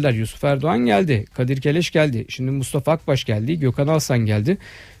transferler: Yusuf Erdoğan geldi, Kadir Keleş geldi, şimdi Mustafa Akbaş geldi, Gökhan Alsan geldi.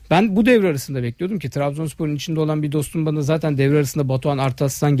 Ben bu devre arasında bekliyordum ki Trabzonspor'un içinde olan bir dostum bana zaten devre arasında Batuhan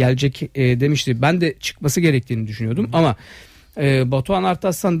Artaslan gelecek demişti. Ben de çıkması gerektiğini düşünüyordum ama Batuhan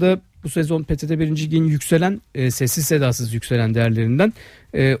Artaslan da bu sezon PTT 1. Lig'in yükselen, sessiz sedasız yükselen değerlerinden.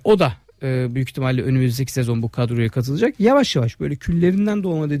 O da büyük ihtimalle önümüzdeki sezon bu kadroya katılacak. Yavaş yavaş böyle küllerinden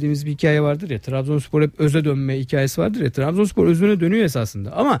doğma dediğimiz bir hikaye vardır ya. Trabzonspor hep öze dönme hikayesi vardır ya. Trabzonspor özüne dönüyor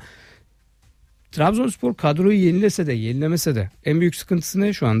esasında. Ama Trabzonspor kadroyu yenilese de yenilemese de en büyük sıkıntısı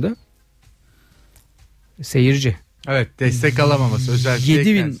ne şu anda? Seyirci. Evet, destek alamaması özellikle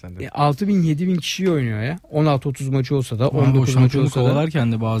 6.000-7.000 kişi oynuyor ya. 16-30 maçı olsa da 19 maçı olsa da.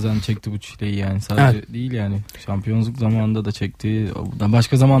 Kovalarken de bazen çekti bu çileyi yani. Sadece değil yani. Şampiyonluk zamanında da çekti.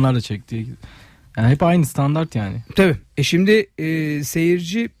 Başka zamanlarda çekti. Yani hep aynı standart yani. Tabii. Şimdi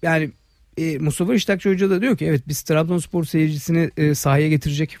seyirci yani Mustafa İştakçı Hoca da diyor ki evet biz Trabzonspor seyircisini sahaya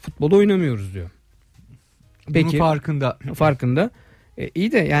getirecek futbolu oynamıyoruz diyor. Peki, bunun farkında.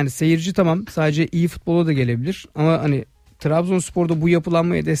 İyi de yani seyirci tamam, sadece iyi futbola da gelebilir ama hani Trabzonspor'da bu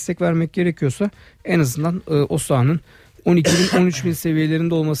yapılanmaya destek vermek gerekiyorsa en azından o sahanın 12.000-13.000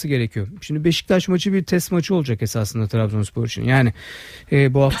 seviyelerinde olması gerekiyor. Şimdi Beşiktaş maçı bir test maçı olacak esasında Trabzonspor için. Yani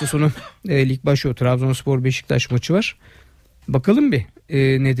bu hafta sonu lig başlıyor. Trabzonspor Beşiktaş maçı var. Bakalım bir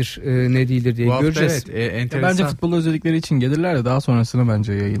nedir ne değildir diye göreceğiz. Evet, bence futbolu özledikleri için gelirler de daha sonrasına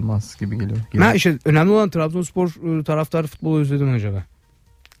bence yayılmaz gibi geliyor. İşte önemli olan Trabzonspor taraftarı futbolu özledi mi acaba?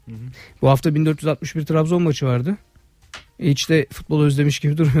 Hı. Bu hafta 1461 Trabzon maçı vardı. Hiç de futbolu özlemiş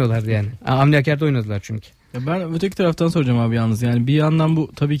gibi durmuyorlardı yani. Amliyaker'de oynadılar çünkü. Ya ben öteki taraftan soracağım abi yalnız. Yani bir yandan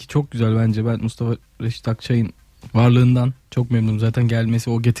bu tabii ki çok güzel bence. Ben Mustafa Reşit Akçay'ın varlığından çok memnunum. Zaten gelmesi,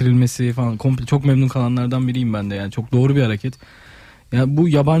 o getirilmesi falan komple çok memnun kalanlardan biriyim ben de. Yani çok doğru bir hareket. Yani bu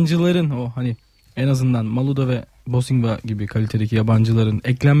yabancıların o hani en azından Maluda ve Bosinga gibi kalitedeki yabancıların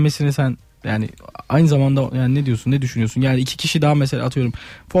eklenmesini sen Yani aynı zamanda yani ne diyorsun, ne düşünüyorsun? Yani 2 kişi daha mesela atıyorum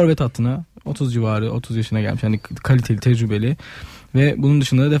forvet hattına 30 civarı, 30 yaşına gelmiş. Yani kaliteli, tecrübeli ve bunun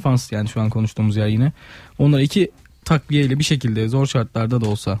dışında da defans, yani şu an konuştuğumuz yer yine. Onlar 2 takviyeyle bir şekilde zor şartlarda da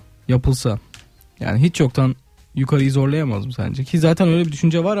olsa yapılsa, yani hiç yoktan yukarıyı zorlayamaz mı sence? Ki zaten öyle bir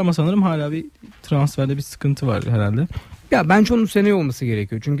düşünce var ama sanırım hala bir transferde bir sıkıntı var herhalde. Ya bence onun seneye olması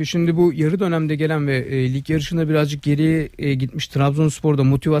gerekiyor. Çünkü şimdi bu yarı dönemde gelen ve lig yarışında birazcık geriye gitmiş Trabzonspor'da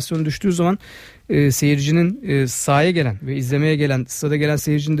motivasyon düştüğü zaman seyircinin sahaya gelen ve izlemeye gelen, stada gelen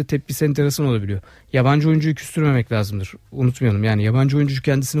seyircinin de tepkisi enteresan olabiliyor. Yabancı oyuncuyu küstürmemek lazımdır. Unutmayalım, yani yabancı oyuncu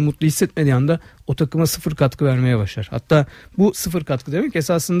kendisini mutlu hissetmediği anda o takıma sıfır katkı vermeye başlar. Hatta bu sıfır katkı demek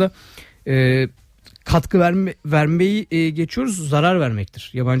esasında katkı vermeyi geçiyoruz, zarar vermektir.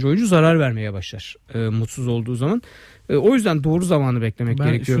 Yabancı oyuncu zarar vermeye başlar mutsuz olduğu zaman. O yüzden doğru zamanı beklemek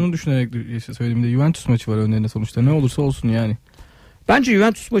gerekiyor. Ben şunu düşünerek söyleyeyim de, Juventus maçı var önlerinde sonuçta, ne olursa olsun yani. Bence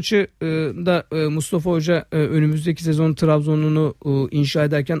Juventus maçı da Mustafa Hoca önümüzdeki sezon Trabzon'unu inşa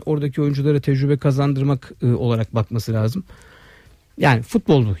ederken oradaki oyunculara tecrübe kazandırmak olarak bakması lazım. Yani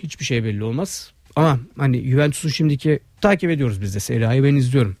futbol bu, hiçbir şey belli olmaz. Ama hani Juventus'un şimdiki, takip ediyoruz biz de Serie A'yı, ben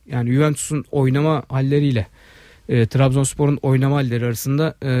izliyorum. Yani Juventus'un oynama halleriyle Trabzonspor'un oynama halleri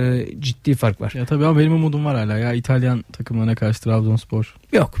arasında ciddi fark var. Ya tabii ama benim umudum var hala ya, İtalyan takımlarına karşı Trabzonspor.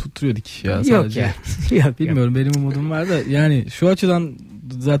 Yok. Tutturuyor dikiş ya Yok sadece. ya. Yok, bilmiyorum, benim umudum var da yani şu açıdan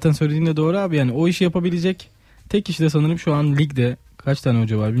zaten söylediğin de doğru abi, yani o işi yapabilecek tek kişi de sanırım şu an ligde, kaç tane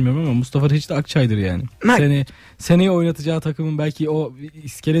hoca var bilmiyorum ama Mustafa Reşit Akçay'dır yani. Seneye oynatacağı takımın belki o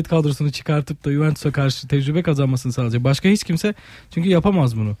iskelet kadrosunu çıkartıp da Juventus'a karşı tecrübe kazanmasını sağlayacak. Başka hiç kimse çünkü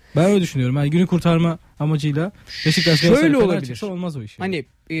yapamaz bunu. Ben öyle düşünüyorum. Yani günü kurtarma amacıyla Beşiktaş şöyle olabilir. Olmaz o iş. Yani.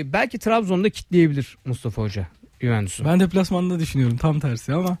 Hani belki Trabzon'da kitleyebilir Mustafa Hoca Juventus'u. Ben deplasmanda düşünüyorum tam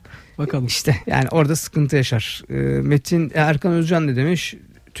tersi ama bakalım. İşte yani orada sıkıntı yaşar. Metin Erkan Özcan ne demiş?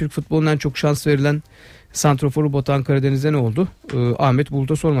 Türk futbolundan çok şans verilen santroforu Batuhan Karadeniz'e ne oldu? Ahmet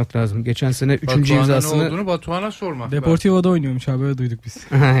Bulut'a sormak lazım. Geçen sene 3. imzasını... ne olduğunu Batuhan'a sormak. Deportivo'da oynuyormuş abi, öyle duyduk biz.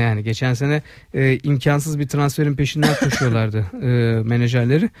 Yani geçen sene imkansız bir transferin peşinden koşuyorlardı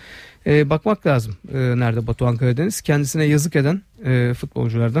menajerleri. Bakmak lazım nerede Batuhan Karadeniz. Kendisine yazık eden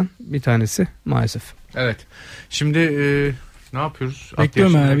futbolculardan bir tanesi maalesef. Evet. Şimdi ne yapıyoruz?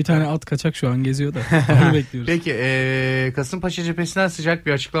 Bekliyorum yani, bir tane at kaçak şu an geziyor da. Onu bekliyoruz. Peki Kasımpaşa cephesinden sıcak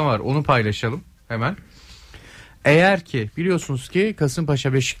bir açıklama var. Onu paylaşalım hemen. Eğer ki biliyorsunuz ki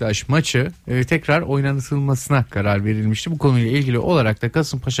Kasımpaşa Beşiktaş maçı tekrar oynatılmasına karar verilmişti. Bu konuyla ilgili olarak da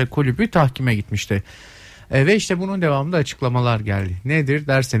Kasımpaşa Kulübü tahkime gitmişti. Ve işte bunun devamında açıklamalar geldi. Nedir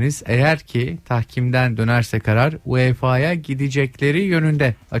derseniz, eğer ki tahkimden dönerse karar UEFA'ya gidecekleri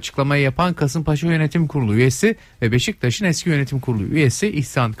yönünde. Açıklamayı yapan Kasımpaşa Yönetim Kurulu üyesi ve Beşiktaş'ın eski yönetim kurulu üyesi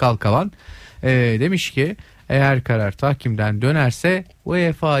İhsan Kalkavan demiş ki eğer karar tahkimden dönerse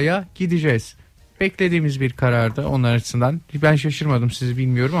UEFA'ya gideceğiz. Beklediğimiz bir karardı onlar açısından. Ben şaşırmadım, sizi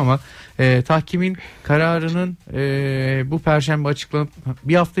bilmiyorum ama tahkimin kararının bu perşembe açıklanıp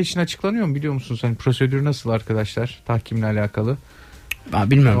bir hafta için açıklanıyor mu biliyor musunuz? Hani prosedür nasıl arkadaşlar tahkimle alakalı?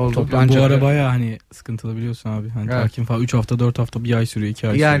 Bilmiyorum. Bu ara bayağı hani sıkıntılı biliyorsun abi. Hani evet. Tahkim falan 3 hafta 4 hafta bir ay sürüyor 2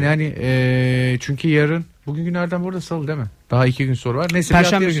 ay sürüyor. Yani hani çünkü yarın, bugün günlerden bu arada salı değil mi? Daha 2 gün sonra var. Neyse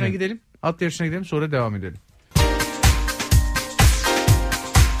Perşembe at yarışına günü gidelim. At yarışına gidelim, sonra devam edelim.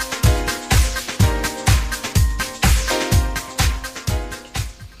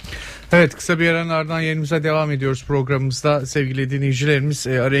 Evet, kısa bir aranın ardından yayınımıza devam ediyoruz programımızda. Sevgili dinleyicilerimiz,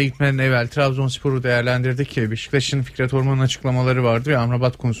 araya gitmeden evvel Trabzonspor'u değerlendirdik. Beşiktaş'ın Fikret Orman'ın açıklamaları vardı ve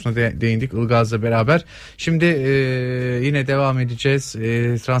Amrabat konusuna değindik Ilgaz'la beraber. Şimdi yine devam edeceğiz.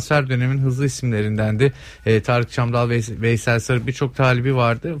 Transfer dönemin hızlı isimlerindendi. Tarık Çamdal ve Veysel Sarı, birçok talibi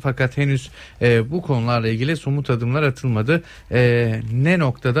vardı. Fakat henüz bu konularla ilgili somut adımlar atılmadı. Ne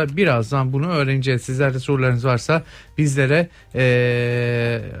noktada, birazdan bunu öğreneceğiz. Sizlerde sorularınız varsa bizlere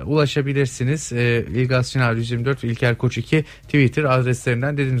ulaşabilirsiniz. İlgaz Şener 124 İlker Koç 2 Twitter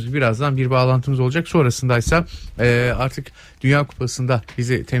adreslerinden. Dediğimiz gibi birazdan bir bağlantımız olacak. Sonrasındaysa artık Dünya Kupası'nda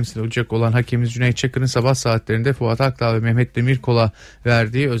bizi temsil edecek olan hakemimiz Cüneyt Çakır'ın sabah saatlerinde Fuat Akdağ ve Mehmet Demirkol'a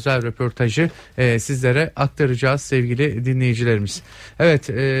verdiği özel röportajı sizlere aktaracağız sevgili dinleyicilerimiz. Evet,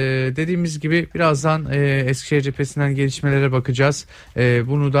 dediğimiz gibi birazdan Eskişehir cephesinden gelişmelere bakacağız.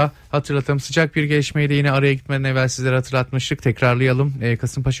 Bunu da hatırlatalım. Sıcak bir gelişmeyle yine araya gitmeden evvel sizlere hatırlatmıştık. Tekrarlayalım.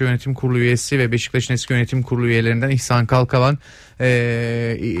 Kasımpaşa Yönetim Kurulu üyesi ve Beşiktaş'ın eski yönetim kurulu üyelerinden İhsan Kalkavan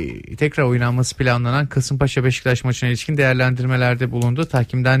tekrar oynanması planlanan Kasımpaşa Beşiktaş maçına ilişkin değerlendirmeler değerlendirmelerde bulundu.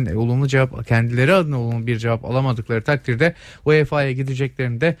 Tahkimden olumlu cevap, kendileri adına olumlu bir cevap alamadıkları takdirde UEFA'ya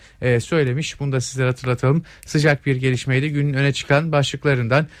gideceklerini de söylemiş. Bunu da sizlere hatırlatalım. Sıcak bir gelişmeydi. Günün öne çıkan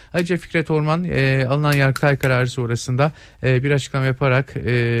başlıklarından. Ayrıca Fikret Orman alınan Yargıtay kararı sonrasında bir açıklama yaparak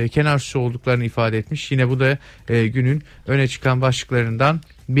kenar suçu olduklarını ifade etmiş. Yine bu da günün öne çıkan başlıklarından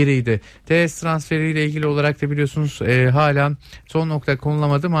biriydi. TS transferiyle ilgili olarak da biliyorsunuz hala son nokta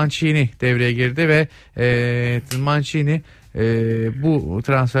konulamadı. Mancini devreye girdi ve Mancini bu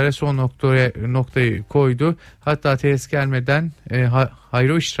transfere son noktayı koydu. Hatta TS gelmeden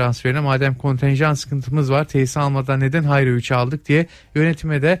Hayrovic transferine madem kontenjan sıkıntımız var, TS almadan neden Hayrovic'i aldık diye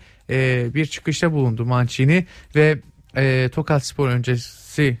yönetime de bir çıkışta bulundu Mancini ve Tokat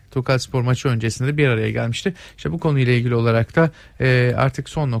Spor maçı öncesinde bir araya gelmişti. İşte bu konuyla ilgili olarak da artık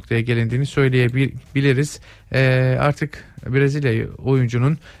son noktaya gelindiğini söyleyebiliriz. Artık Brezilya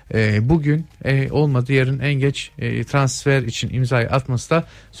oyuncunun bugün olmadı yarın en geç transfer için imzayı atması da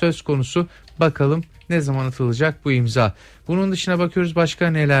söz konusu. Bakalım ne zaman atılacak bu imza. Bunun dışına bakıyoruz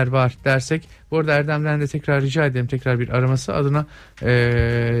başka neler var dersek. Bu arada Erdem'den de tekrar rica edelim tekrar bir araması adına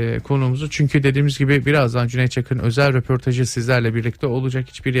konuğumuzu. Çünkü dediğimiz gibi birazdan Cüneyt Çakır'ın özel röportajı sizlerle birlikte olacak.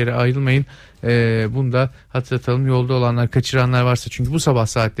 Hiçbir yere ayrılmayın. Bunu da hatırlatalım. Yolda olanlar, kaçıranlar varsa, çünkü bu sabah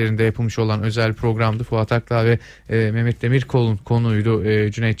saatlerinde yapılmış olan özel programdı. Fuat Akdağ ve Mehmet Demirkol'un konuydu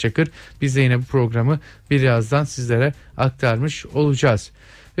Cüneyt Çakır. Biz de yine bu programı birazdan sizlere aktarmış olacağız.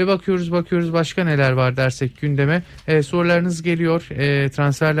 Ve bakıyoruz başka neler var dersek gündeme. Sorularınız geliyor.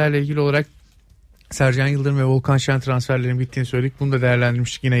 Transferlerle ilgili olarak Sercan Yıldırım ve Volkan Şen transferlerin bittiğini söyledik. Bunu da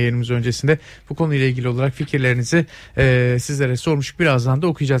değerlendirmiştik yine yayınımız öncesinde. Bu konuyla ilgili olarak fikirlerinizi sizlere sormuştuk. Birazdan da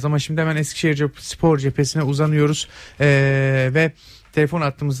okuyacağız ama şimdi hemen Eskişehir Spor cephesine uzanıyoruz. Ve telefon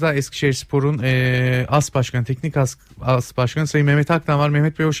attığımızda Eskişehir Spor'un teknik as başkanı Sayın Mehmet Aktan var.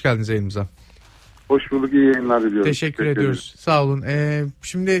 Mehmet Bey, hoş geldiniz yayınımıza. Hoş bulduk, iyi yayınlar diliyorum. Teşekkür ediyoruz. Sağ olun.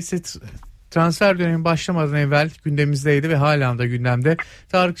 Şimdi transfer dönemi başlamadan evvel gündemimizdeydi ve hala da gündemde.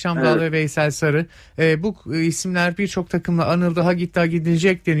 Tarık Şamdal ve Veysel Sarı. Bu isimler birçok takımla anıldı. Ha gitti ha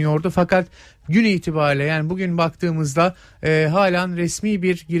gidilecek deniyordu. Fakat gün itibariyle, yani bugün baktığımızda halen resmi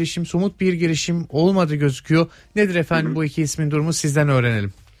bir girişim, somut bir girişim olmadı gözüküyor. Nedir efendim bu iki ismin durumu, sizden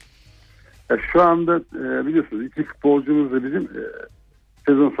öğrenelim. Şu anda biliyorsunuz iki futbolcumuz da bizim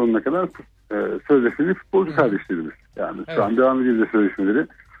sezon sonuna kadar sözleşmeli futbolcu kardeşlerimiz. Yani şu an devam ediyor sözleşmeleri.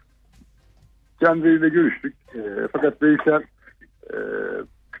 Kendileriyle görüştük. Fakat Veysel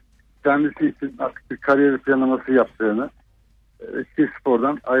kendisi için artık bir kariyer planlaması yaptığını,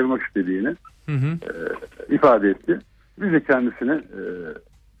 Spor'dan ayrılmak istediğini ifade etti. Biz de kendisine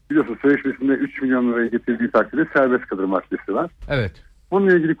biliyorsunuz sözleşmesinde 3 milyon liraya getirdiği takdirde serbest kalır maddesi var. Evet.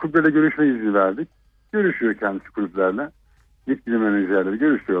 Bununla ilgili kulüplerle görüşme izni verdik. Görüşüyor kendisi kulüplerle. Yetkili menajerleri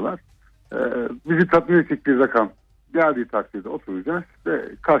görüşüyorlar. Bizi tatmin edecek bir rakam geldiği takdirde oturacağız ve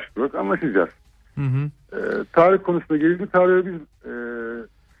karşılıklı olarak anlaşacağız. Tarih konusuna gelince Tarık'ı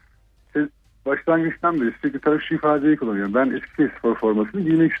biz başlangıçtan beri sürekli Tarık şu ifadeyi kullanıyorum. Ben Eskişehir Spor formasını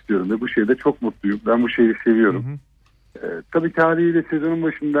giymek istiyorum ve bu şeyde çok mutluyum. Ben bu şehri seviyorum. Tabii tarihiyle sezonun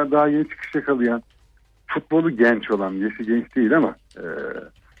başında daha yeni çıkış yakalayan, futbolu genç olan, yaşı genç değil ama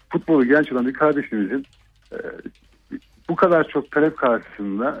futbolu genç olan bir kardeşimizin bu kadar çok talep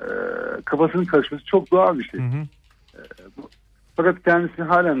karşısında kafasının karışması çok doğal bir şey. Fakat kendisi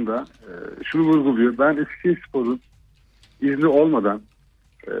halen de şunu vurguluyor. Ben Eskişehir Spor'un izni olmadan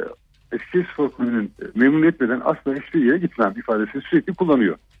Eskişehir Spor Kulübü'nün memnun etmeden asla hiçbir yere gitmem ifadesini sürekli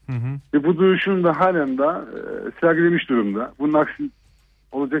kullanıyor. Ve bu duruşunu da halen de sergilemiş durumda. Bunun aksi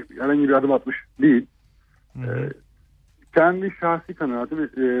olacak herhangi bir adım atmış değil. Kendi şahsi kanaati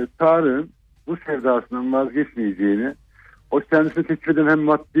Tarık'ın bu sevdasından vazgeçmeyeceğini, o kendisine teklif eden hem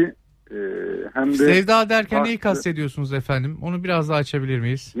maddi hem de... Sevda derken neyi kastediyorsunuz efendim? Onu biraz daha açabilir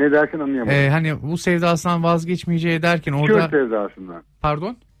miyiz? Ne derken anlayamadım. Hani bu sevdasından vazgeçmeyeceği derken orada... Eskişehir sevdasından.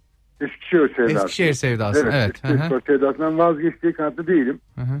 Pardon? Eskişehir sevdası. Eskişehir sevdası, evet. Eskişehir sevdasından vazgeçtiği kanaatinde değilim.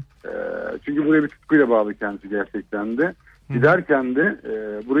 Çünkü buraya bir tutkuyla bağlı kendisi gerçekten de. Giderken de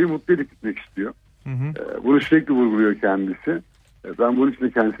burayı mutlu edip gitmek istiyor. Bunu sürekli vurguluyor kendisi. Ben bunun için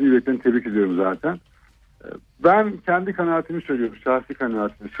de kendisini yürekten tebrik ediyorum zaten. Ben kendi kanaatimi söylüyorum, şahsi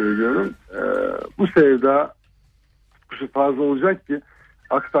kanaatimi söylüyorum. Bu sevda tutkusu fazla olacak ki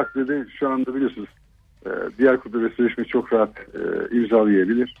aksi takdirde şu anda biliyorsunuz diğer kulüplerle sözleşmeyi çok rahat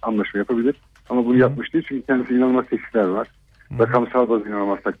imzalayabilir, anlaşma yapabilir. Ama bunu yapmış değil çünkü kendisi inanılmaz teklifler var. Rakamsal bazı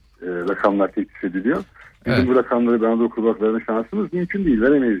inanılmaz rakamlar teklif ediliyor. Bizim bu rakamları Anadolu kulüplerine şansımız mümkün değil,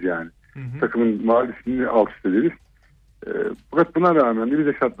 veremeyiz yani. Takımın mağlubiyetini alt üst ederiz. Fakat buna rağmen de biz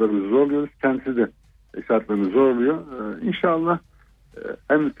de şartlarımızı zorluyoruz. Kendisi de şartlarını zorluyor. İnşallah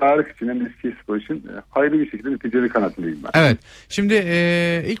hem Tarık için hem de Eskişehirspor için hayırlı bir şekilde neticeli kanaatindeyim ben. Evet. Şimdi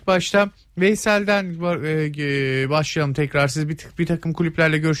ilk başta Veysel'den başlayalım tekrar. Siz bir takım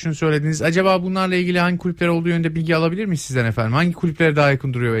kulüplerle görüştüğünü söylediniz. Acaba bunlarla ilgili hangi kulüpler olduğu yönünde bilgi alabilir miyiz sizden efendim? Hangi kulüplere daha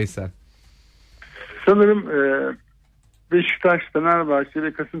yakın duruyor Veysel? Sanırım Beşiktaş, Fenerbahçe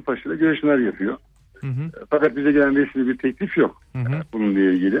ve Kasımpaşa'da görüşmeler yapıyor. Fakat bize gelen resmi bir teklif yok bununla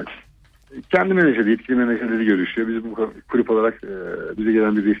ilgili. Kendi menajeri, yetkili menajerleri görüşüyor. Biz bu kulüp olarak bize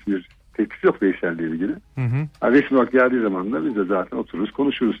gelen bir resmi bir teklif yok Veysel'le ilgili. Resmi olarak geldiği zaman da biz de zaten otururuz,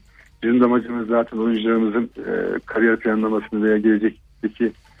 konuşuruz. Bizim de amacımız zaten oyuncularımızın kariyer planlamasını veya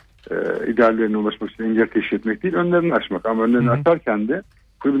gelecekteki ideallerine ulaşmak için engel teşkil etmek değil, önlerini açmak. Ama önlerini açarken de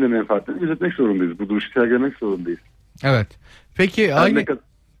kulübün de menfaatlerini gözetmek zorundayız. Bu duruşu sergilemek zorundayız. Evet. Peki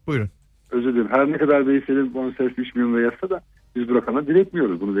buyurun. Özür dilerim. Her ne kadar Veysel'in bonservis 3 milyon lira yazsa da biz bu rakamla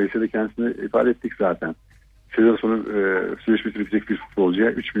diretmiyoruz. Bunu Veysel'e kendisine ifade ettik zaten. Sezon sonu sözleşmesi bitecek bir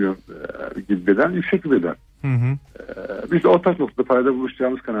futbolcuya 3 milyon gibi bedel, yüksek bir bedel. Biz de ortak noktada parada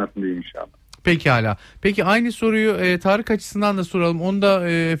buluşacağımız kanaatindeyim inşallah. Pekala. Peki aynı soruyu Tarık açısından da soralım. Onu da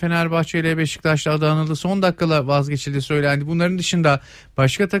Fenerbahçe ile Beşiktaş'ta adı anıldı. Son dakikada vazgeçildi söylendi. Bunların dışında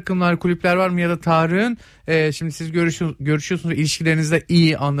başka takımlar, kulüpler var mı? Ya da Tarık'ın şimdi siz görüşüyorsunuz. İlişkileriniz de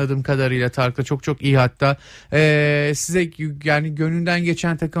iyi anladığım kadarıyla Tarık'la çok iyi hatta. Size yani gönlünden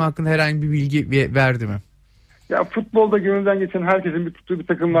geçen takım hakkında herhangi bir bilgi verdi mi? Ya futbolda gönülden geçen herkesin bir tuttuğu bir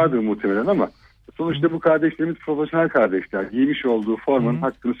takım vardır muhtemelen ama sonuçta bu kardeşlerimiz profesyonel kardeşler. Giymiş olduğu formanın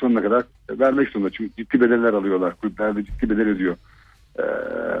hakkını sonuna kadar vermek zorunda. Çünkü ciddi bedeller alıyorlar. Kulüpler de ciddi bedel ödüyor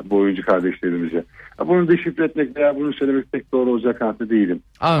bu oyuncu kardeşlerimize. Bunu deşifre etmek veya bunu söylemek pek doğru olacak kanaatinde değilim.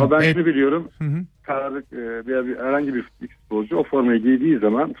 Ama ben şunu biliyorum. Tarık veya herhangi bir futbolcu o formayı giydiği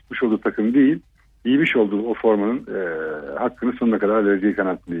zaman tutmuş olduğu takım değil, giymiş olduğu o formanın hakkını sonuna kadar vereceği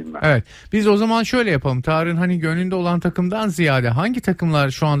kanaatindeyim ben. Evet. Biz o zaman şöyle yapalım. Tarık'ın hani gönlünde olan takımdan ziyade hangi takımlar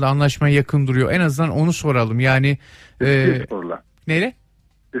şu anda anlaşmaya yakın duruyor? En azından onu soralım. Yani Eskişehirspor'la. Neyle?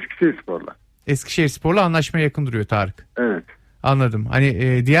 Eskişehirspor'la. Eskişehirspor'la anlaşmaya yakın duruyor Tarık. Evet. Anladım.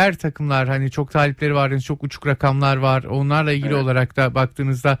 Hani diğer takımlar hani çok talipleri var, yani çok uçuk rakamlar var. Onlarla ilgili olarak da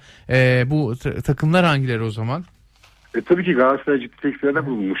baktığınızda bu takımlar hangileri o zaman? Tabii ki Galatasaray ciddi tekliflerde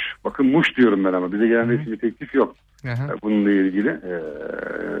bulunmuş. Bakın Muş diyorum ben ama bize gelen resmi bir teklif yok. Bununla ilgili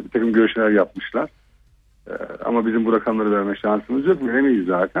bir takım görüşmeler yapmışlar. Ama bizim bu rakamları verme şansımız yok. Veremeyiz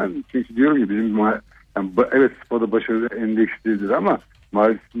zaten. Çünkü diyorum ki bizim evet Spor'da başarılı endekslidir ama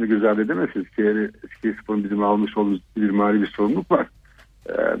mali sistemde göz ardı edemezsiniz. Eskişehirspor'un bizim almış olduğumuz bir mali bir sorumluluk var.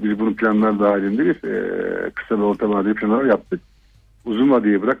 Biz bunun planlar dahilinde biz kısa ve orta vadeli planlar yaptık. Uzun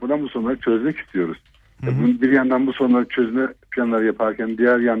vadeye bırakmadan bu sorunları çözmek istiyoruz. Bir yandan bu sorunları çözme planları yaparken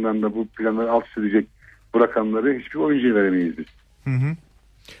diğer yandan da bu planları alt üst edecek bu rakamları hiçbir oyuncuya veremeyiz biz.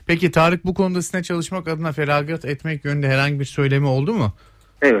 Peki Tarık bu konuda sizinle çalışmak adına feragat etmek yönünde herhangi bir söylemi oldu mu?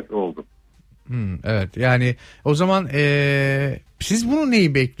 Evet oldu. Evet yani o zaman siz bunu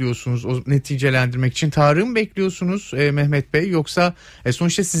neyi bekliyorsunuz o neticelendirmek için? Tarık'ı mı bekliyorsunuz Mehmet Bey, yoksa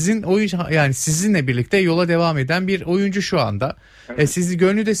sonuçta sizin oyuncu, yani sizinle birlikte yola devam eden bir oyuncu şu anda. Evet. Sizi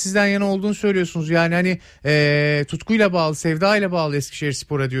gönlü de sizden yana olduğunu söylüyorsunuz. Yani hani tutkuyla bağlı, sevdayla bağlı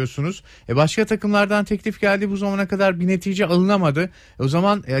Eskişehirspor'a diyorsunuz. Başka takımlardan teklif geldi, bu zamana kadar bir netice alınamadı. O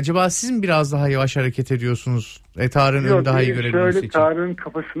zaman acaba siz mi biraz daha yavaş hareket ediyorsunuz? Tarık'ın önü daha iyi görebilmesi için. Tarık'ın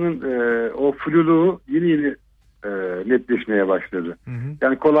kafasının o fluluğu yeni netleşmeye başladı.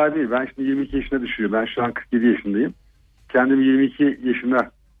 Yani kolay değil. Ben şimdi 22 yaşına düşüyor. Ben şu an 47 yaşındayım. Kendimi 22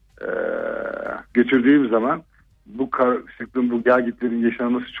 yaşına götürdüğüm zaman bu karışıklığın, bu gelgitlerin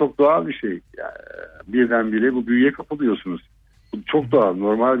yaşanması çok doğal bir şey. Yani birdenbire bu büyüye kapılıyorsunuz. Bu çok doğal,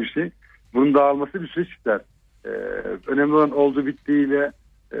 normal bir şey. Bunun dağılması bir süreç ister. Önemli olan oldu bittiğiyle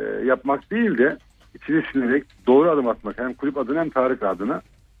yapmak değil de içine sinerek doğru adım atmak. Hem kulüp adına hem Tarık adına.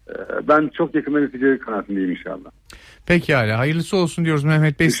 Ben çok yakında neticeleri kanaatindeyim inşallah. Pekala. Hayırlısı olsun diyoruz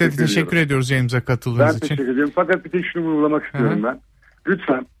Mehmet Bey. Size teşekkür ediyoruz yayınımıza katıldığınız için. Ben teşekkür ediyorum. Fakat bir tek şunu vurgulamak istiyorum ben.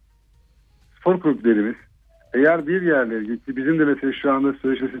 Lütfen spor kulüplerimiz eğer bir yerleri, bizim de mesela şu anda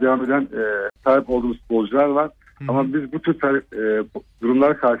sözleşmesi devam eden sahip olduğumuz futbolcular var. Ama biz bu tür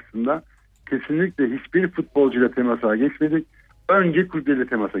durumlar karşısında kesinlikle hiçbir futbolcuyla temasa geçmedik. Önce kulüpleriyle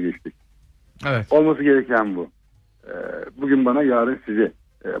temasa geçtik. Evet. Olması gereken bu. Bugün bana, yarın size.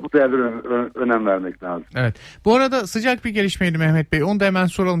 Bu değerlere önem vermek lazım. Evet. Bu arada sıcak bir gelişmeydi Mehmet Bey. Onu da hemen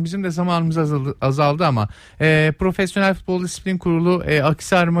soralım. Bizim de zamanımız azaldı ama Profesyonel Futbol Disiplin Kurulu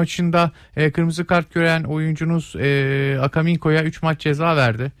Akhisar maçında kırmızı kart gören oyuncunuz Akaminko'ya 3 maç ceza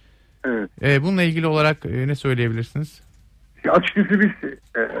verdi. Evet. Bununla ilgili olarak ne söyleyebilirsiniz? Açıkçası biz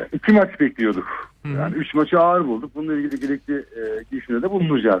 2 maç bekliyorduk. Yani 3 maçı ağır bulduk. Bununla ilgili gerekli girişimlerde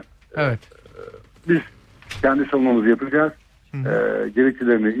bulunacağız. Evet. Biz kendi savunmamızı yapacağız.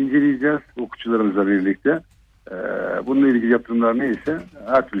 Gerekçelerini inceleyeceğiz hukukçularımızla birlikte. Bununla ilgili yatırımlar neyse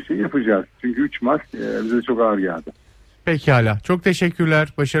her türlü şey yapacağız. Çünkü 3 maç bize çok ağır geldi. Pekala. Çok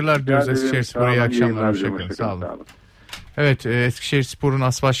teşekkürler. Başarılar diliyoruz Eskişehirspor'a. İyi akşamlar. Hoşçakalın. Sağ olun. Evet, Eskişehirspor'un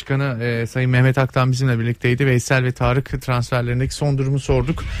as başkanı Sayın Mehmet Aktan bizimle birlikteydi. Veysel ve Tarık transferlerindeki son durumu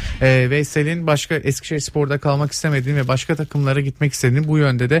sorduk. Veysel'in başka Eskişehirspor'da kalmak istemediğini ve başka takımlara gitmek istediğini, bu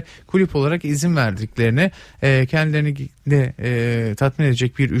yönde de kulüp olarak izin verdiklerini, kendilerini de tatmin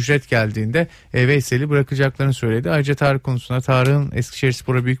edecek bir ücret geldiğinde Veysel'i bırakacaklarını söyledi. Ayrıca Tarık konusunda Tarık'ın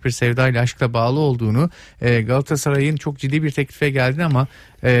Eskişehirspor'a büyük bir sevdayla, aşkla bağlı olduğunu, Galatasaray'ın çok ciddi bir teklife geldiğini ama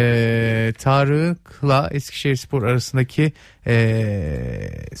Tarık'la Eskişehirspor arasındaki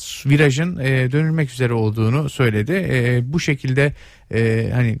virajın dönülmek üzere olduğunu söyledi. Bu şekilde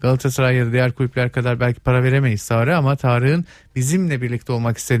hani Galatasaray ya da diğer kulüpler kadar belki para veremeyiz Tarık'a ama Tarık'ın bizimle birlikte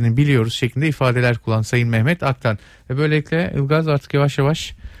olmak istediğini biliyoruz şeklinde ifadeler kullanan Sayın Mehmet Aktan. Ve böylelikle Ilgaz artık yavaş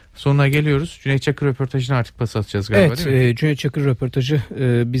yavaş sonuna geliyoruz. Cüneyt Çakır röportajını artık pas atacağız galiba, değil mi? Evet, Cüneyt Çakır röportajı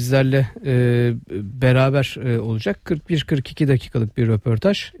bizlerle beraber olacak. 41-42 dakikalık bir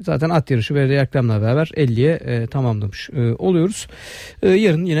röportaj. Zaten at yarışı ve reklamla beraber 50'ye tamamlamış oluyoruz.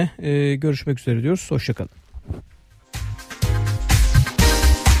 Yarın yine görüşmek üzere diyoruz. Hoşçakalın.